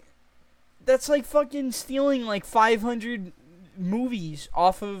 That's like fucking stealing like 500 movies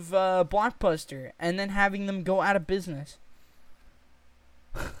off of Blockbuster and then having them go out of business.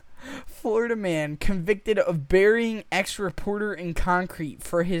 Florida man convicted of burying ex-reporter in concrete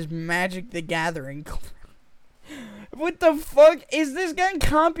for his Magic the Gathering. What the fuck? Is this guy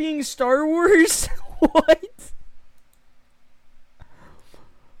copying Star Wars? What?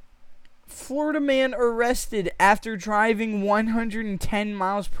 Florida man arrested after driving 110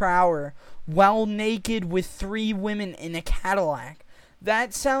 miles per hour while naked with 3 women in a Cadillac.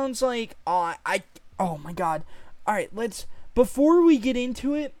 That sounds like... oh my god. Alright, before we get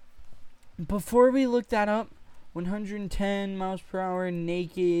into it, before we look that up, 110 miles per hour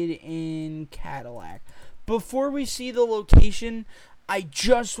naked in Cadillac. Before we see the location, I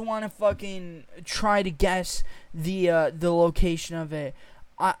just want to fucking try to guess the location of it.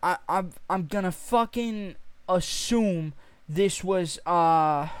 I'm gonna fucking assume this was,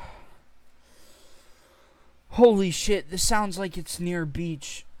 holy shit, this sounds like it's near a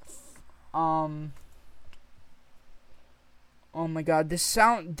beach. Oh my god, this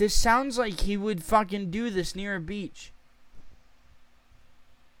sounds like he would fucking do this near a beach.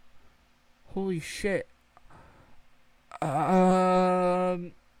 Holy shit. I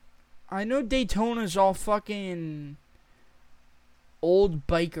know Daytona's all fucking old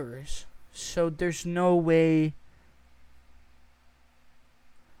bikers, so there's no way.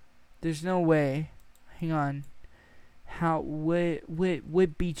 There's no way. Hang on.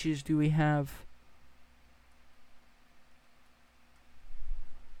 What beaches do we have?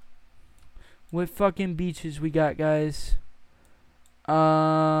 What fucking beaches we got, guys?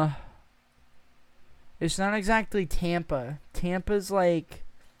 It's not exactly Tampa. Tampa's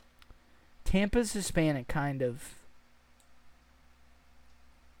Hispanic, kind of.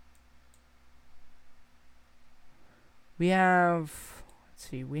 We have,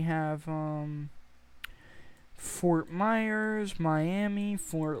 Fort Myers, Miami,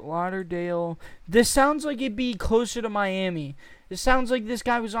 Fort Lauderdale. This sounds like it'd be closer to Miami. This sounds like this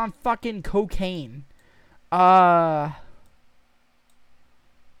guy was on fucking cocaine.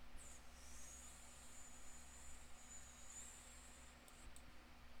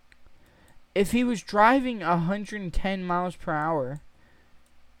 If he was driving 110 miles per hour,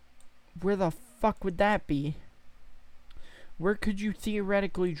 where the fuck would that be? Where could you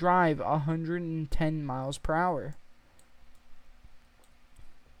theoretically drive 110 miles per hour?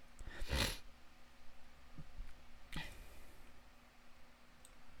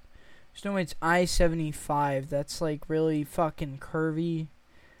 So it's I-75. That's like really fucking curvy, I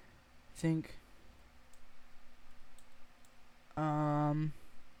think.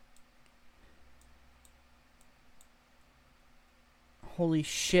 Holy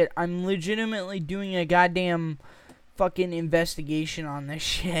shit, I'm legitimately doing a goddamn fucking investigation on this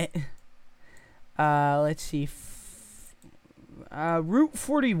shit. Let's see. Route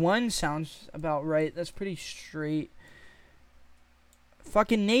 41 sounds about right. That's pretty straight.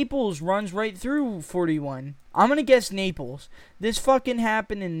 Fucking Naples runs right through 41. I'm gonna guess Naples. This fucking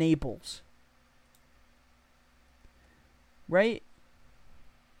happened in Naples. Right?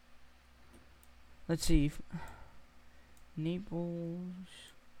 Let's see. Naples.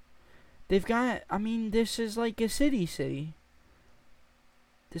 They've got, I mean, this is like a city.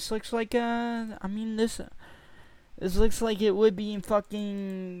 This looks like a, I mean, this looks like it would be in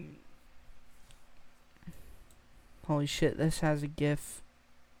fucking, holy shit, this has a GIF.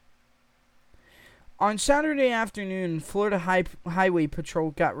 On Saturday afternoon, Florida Highway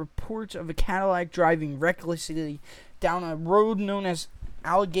Patrol got reports of a Cadillac driving recklessly down a road known as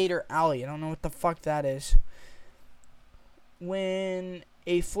Alligator Alley. I don't know what the fuck that is. When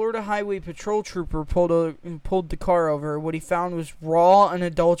a Florida Highway Patrol trooper pulled the car over, what he found was raw,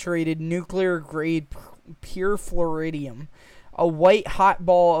 unadulterated, nuclear-grade pure fluoridium, a white hot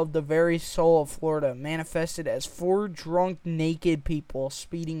ball of the very soul of Florida, manifested as 4 drunk, naked people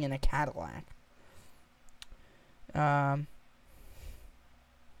speeding in a Cadillac. He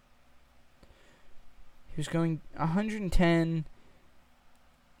was going 110.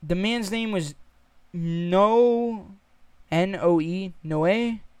 The man's name was Noe? Noe?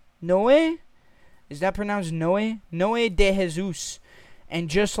 Is that pronounced Noe? Noe de Jesus. And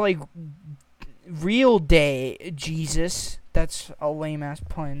just like real day Jesus. That's a lame ass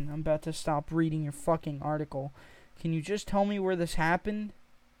pun. I'm about to stop reading your fucking article. Can you just tell me where this happened?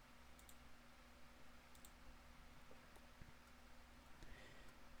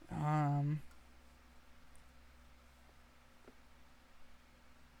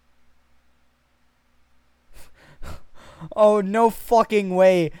 Oh, no fucking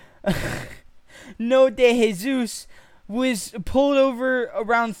way. No de Jesus was pulled over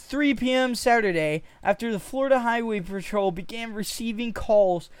around 3 p.m. Saturday after the Florida Highway Patrol began receiving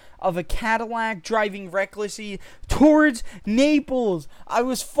calls of a Cadillac driving recklessly towards Naples. I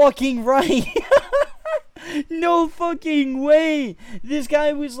was fucking right. No fucking way. This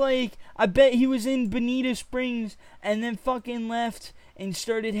guy was like, I bet he was in Bonita Springs and then fucking left and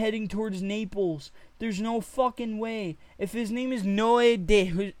started heading towards Naples. There's no fucking way. If his name is Noe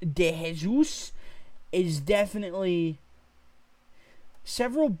de Jesus, is definitely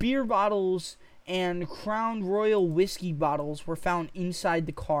several beer bottles and Crown Royal whiskey bottles were found inside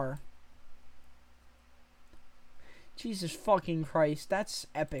the car. Jesus fucking Christ, that's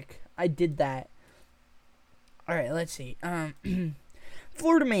epic. I did that. Alright, let's see.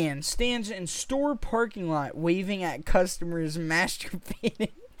 Florida man stands in store parking lot waving at customers masturbating.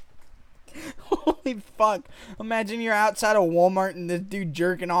 Holy fuck. Imagine you're outside of Walmart and this dude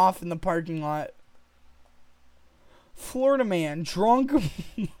jerking off in the parking lot. Florida man, drunk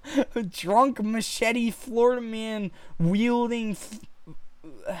machete Florida man wielding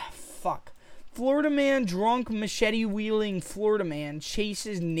fuck. Florida man, drunk, machete-wielding Florida man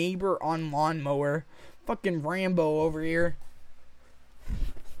chases neighbor on lawnmower. Fucking Rambo over here.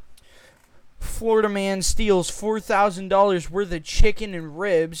 Florida man steals $4,000 worth of chicken and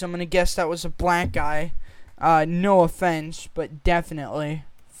ribs. I'm going to guess that was a black guy. No offense, but definitely.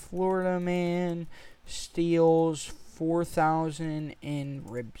 Florida man steals $4,000 in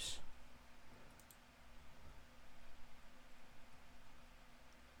ribs.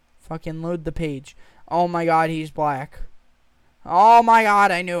 Fucking load the page. Oh my god, he's black. Oh my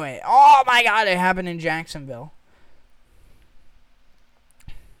god, I knew it. Oh my god, it happened in Jacksonville.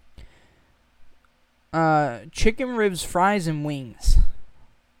 Chicken ribs, fries, and wings.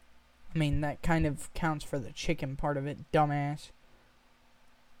 I mean, that kind of counts for the chicken part of it, dumbass.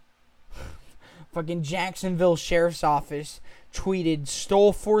 Fucking Jacksonville Sheriff's Office tweeted,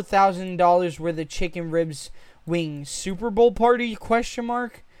 stole $4,000 worth of chicken ribs, wings. Super Bowl party, question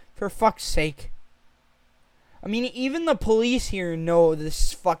mark? For fuck's sake. I mean, even the police here know this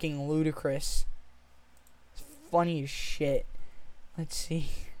is fucking ludicrous. It's funny as shit. Let's see.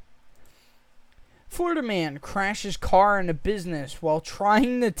 Florida man crashes car in a business while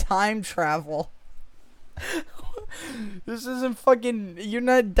trying to time travel. This isn't fucking... You're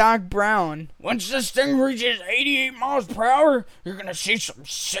not Doc Brown. Once this thing reaches 88 miles per hour, you're gonna see some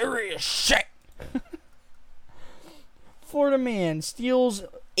serious shit. Florida man steals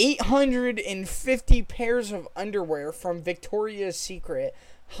 850 pairs of underwear from Victoria's Secret.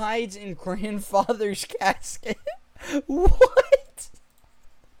 Hides in grandfather's casket. What?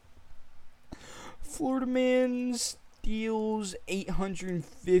 Florida man steals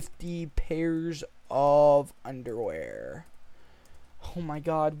 850 pairs of underwear. Oh my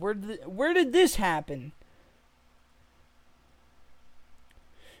god, where did this happen?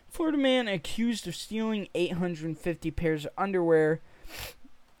 Florida man accused of stealing 850 pairs of underwear.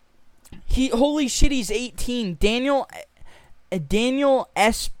 Holy shit, he's 18. Daniel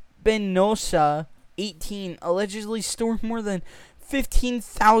Espinosa, 18, allegedly stole more than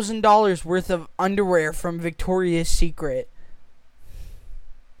 $15,000 worth of underwear from Victoria's Secret.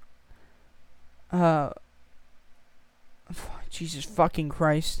 Jesus fucking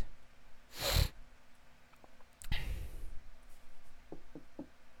Christ.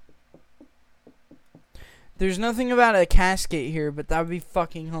 There's nothing about a casket here, but that would be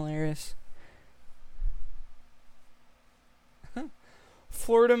fucking hilarious.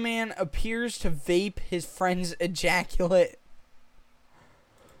 Florida man appears to vape his friend's ejaculate.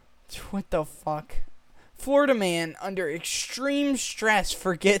 What the fuck? Florida man under extreme stress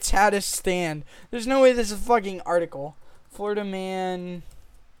forgets how to stand. There's no way this is a fucking article. Florida man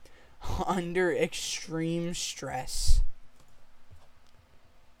under extreme stress.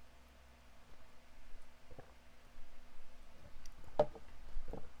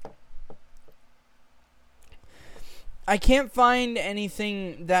 I can't find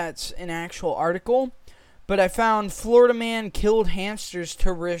anything that's an actual article, but I found Florida man killed hamsters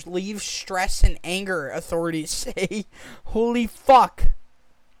to relieve stress and anger, authorities say. Holy fuck.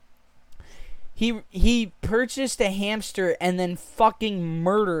 He purchased a hamster and then fucking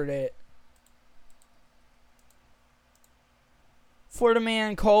murdered it. Florida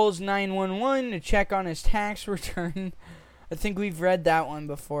man calls 911 to check on his tax return. I think we've read that one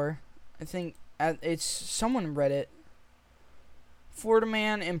before. I think it's someone read it. Florida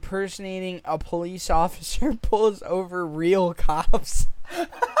man impersonating a police officer pulls over real cops.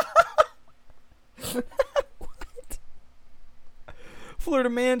 What? Florida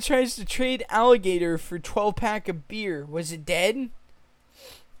man tries to trade alligator for 12-pack of beer. Was it dead?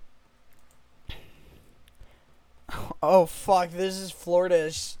 Oh fuck, this is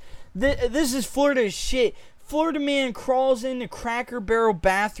Florida's. This is Florida's shit. Florida man crawls into Cracker Barrel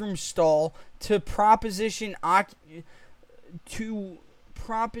bathroom stall to proposition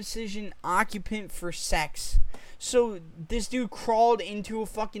occupant for sex. So this dude crawled into a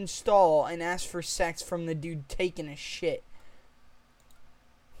fucking stall and asked for sex from the dude taking a shit.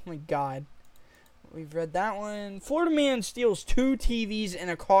 Oh my god. We've read that one. Florida man steals 2 TVs in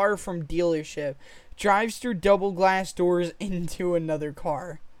a car from dealership. Drives through double glass doors into another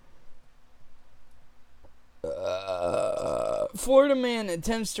car. Florida man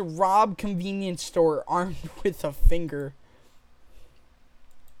attempts to rob convenience store armed with a finger.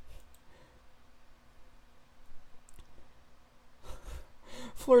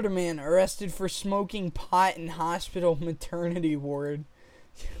 Florida man arrested for smoking pot in hospital maternity ward.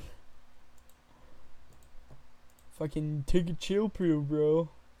 Fucking take a chill pill, bro.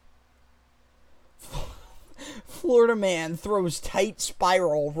 Florida man throws tight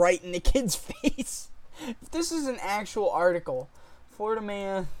spiral right in the kid's face. If this is an actual article, Florida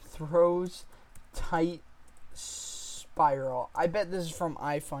man throws tight spiral. I bet this is from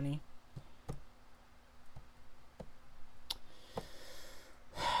iFunny.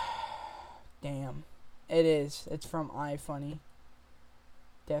 Damn. It is. It's from iFunny.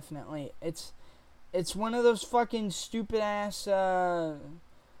 Definitely. It's one of those fucking stupid ass the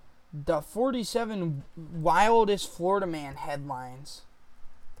 47 wildest Florida man headlines.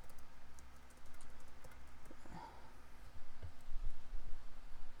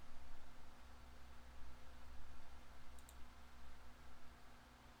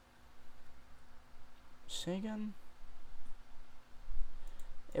 Say again?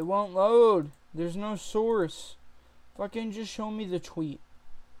 It won't load. There's no source. Fucking just show me the tweet.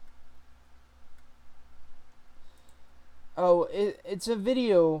 Oh, it's a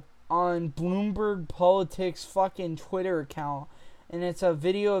video on Bloomberg Politics fucking Twitter account. And it's a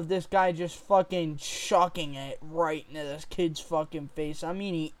video of this guy just fucking chucking it right into this kid's fucking face. I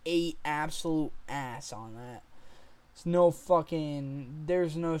mean, he ate absolute ass on that.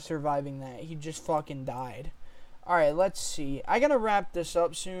 There's no surviving that. He just fucking died. Alright, let's see. I gotta wrap this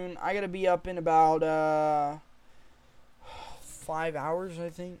up soon. I gotta be up in about 5 hours, I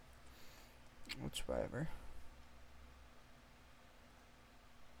think. What's whatever.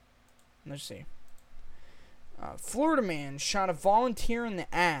 Let's see. Florida man shot a volunteer in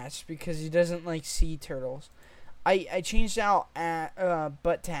the ass because he doesn't like sea turtles. I changed out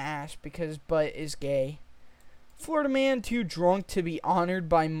butt to ass because butt is gay. Florida man too drunk to be honored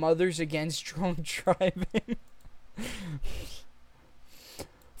by Mothers Against Drunk Driving.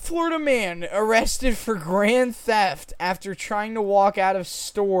 Florida man arrested for grand theft after trying to walk out of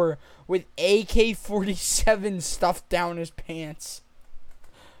store with AK-47 stuffed down his pants.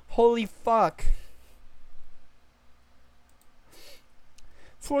 Holy fuck.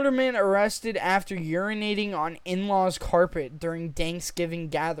 Florida man arrested after urinating on in-laws' carpet during Thanksgiving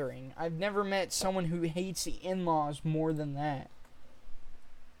gathering. I've never met someone who hates the in-laws more than that.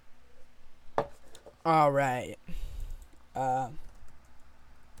 Alright.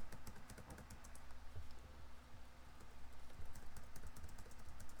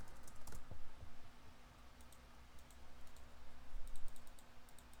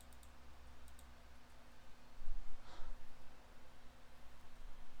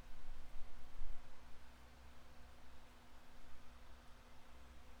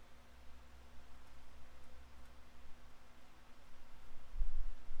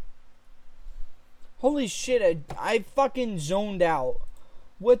 Holy shit, I fucking zoned out.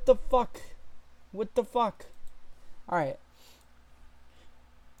 What the fuck? What the fuck? Alright.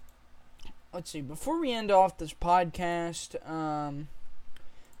 Let's see. Before we end off this podcast, I'm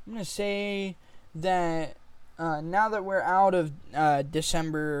going to say that now that we're out of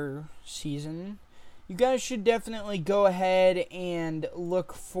December season, you guys should definitely go ahead and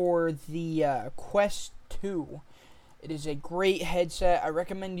look for the Quest 2. It is a great headset. I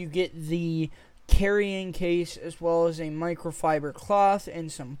recommend you get the carrying case as well as a microfiber cloth and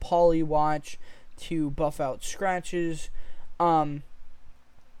some poly watch to buff out scratches.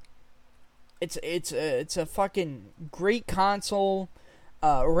 It's a fucking great console.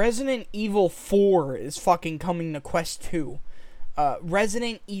 Resident Evil 4 is fucking coming to Quest 2.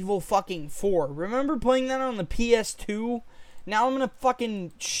 Resident Evil fucking 4. Remember playing that on the PS2? Now I'm gonna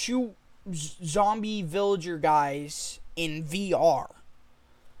fucking shoot zombie villager guys in VR.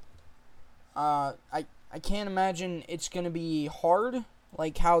 I can't imagine it's gonna be hard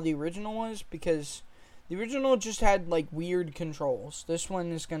like how the original was, because the original just had like weird controls. This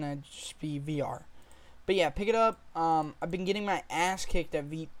one is gonna just be VR. But yeah, pick it up. I've been getting my ass kicked at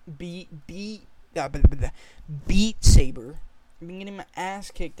Beat Saber. I've been getting my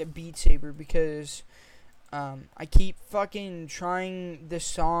ass kicked at Beat Saber because I keep fucking trying this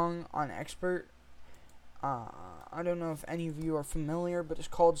song on Expert. I don't know if any of you are familiar, but it's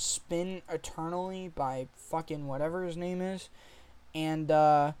called Spin Eternally by fucking whatever his name is. And,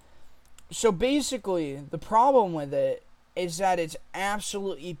 so basically, the problem with it is that it's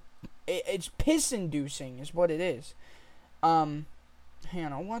absolutely, it's piss-inducing is what it is. Hang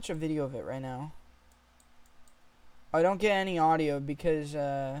on, I'll watch a video of it right now. I don't get any audio because,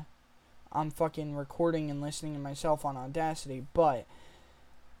 I'm fucking recording and listening to myself on Audacity, but,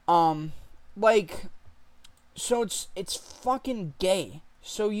 like, so it's fucking gay.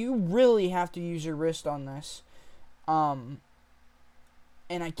 So you really have to use your wrist on this. And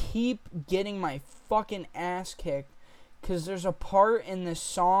I keep getting my fucking ass kicked because there's a part in this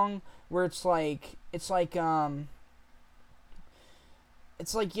song where it's like you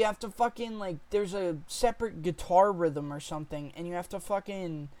have to fucking, like, there's a separate guitar rhythm or something, and you have to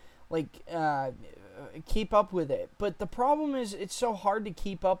fucking, like, keep up with it. But the problem is it's so hard to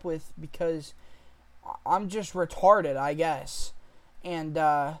keep up with because I'm just retarded, I guess. And,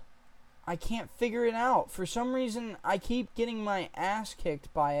 I can't figure it out. For some reason, I keep getting my ass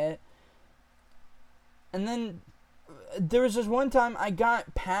kicked by it. And then, there was this one time I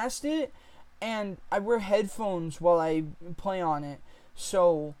got past it, and I wear headphones while I play on it.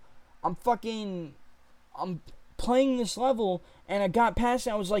 So, I'm playing this level, and I got past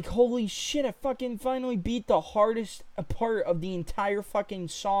it, I was like, holy shit, I fucking finally beat the hardest part of the entire fucking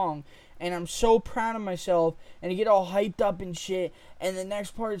song, and I'm so proud of myself, and I get all hyped up and shit, and the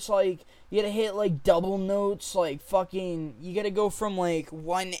next part, it's like, you gotta hit, like, double notes, like, fucking, you gotta go from, like,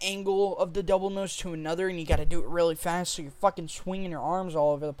 one angle of the double notes to another, and you gotta do it really fast, so you're fucking swinging your arms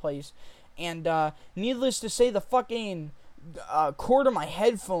all over the place, and, needless to say, the fucking, cord of my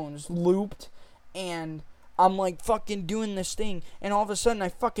headphones looped, and I'm like fucking doing this thing, and all of a sudden I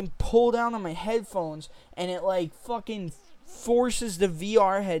fucking pull down on my headphones, and it like fucking forces the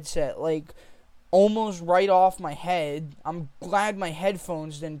VR headset like almost right off my head. I'm glad my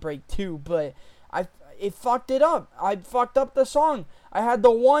headphones didn't break too, but it fucked it up. I fucked up the song. I had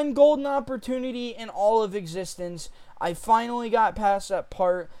the one golden opportunity in all of existence. I finally got past that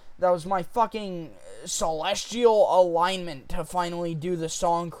part. That was my fucking celestial alignment to finally do the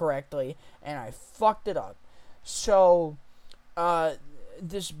song correctly, and I fucked it up. So,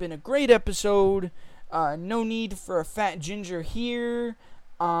 this has been a great episode. No need for a fat ginger here.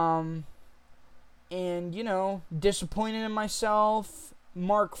 And, you know, disappointed in myself.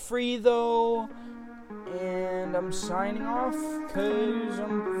 Mark free, though. And I'm signing off because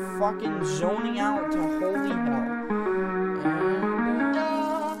I'm fucking zoning out to holy hell. And,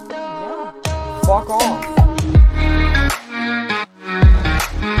 yeah. Fuck off.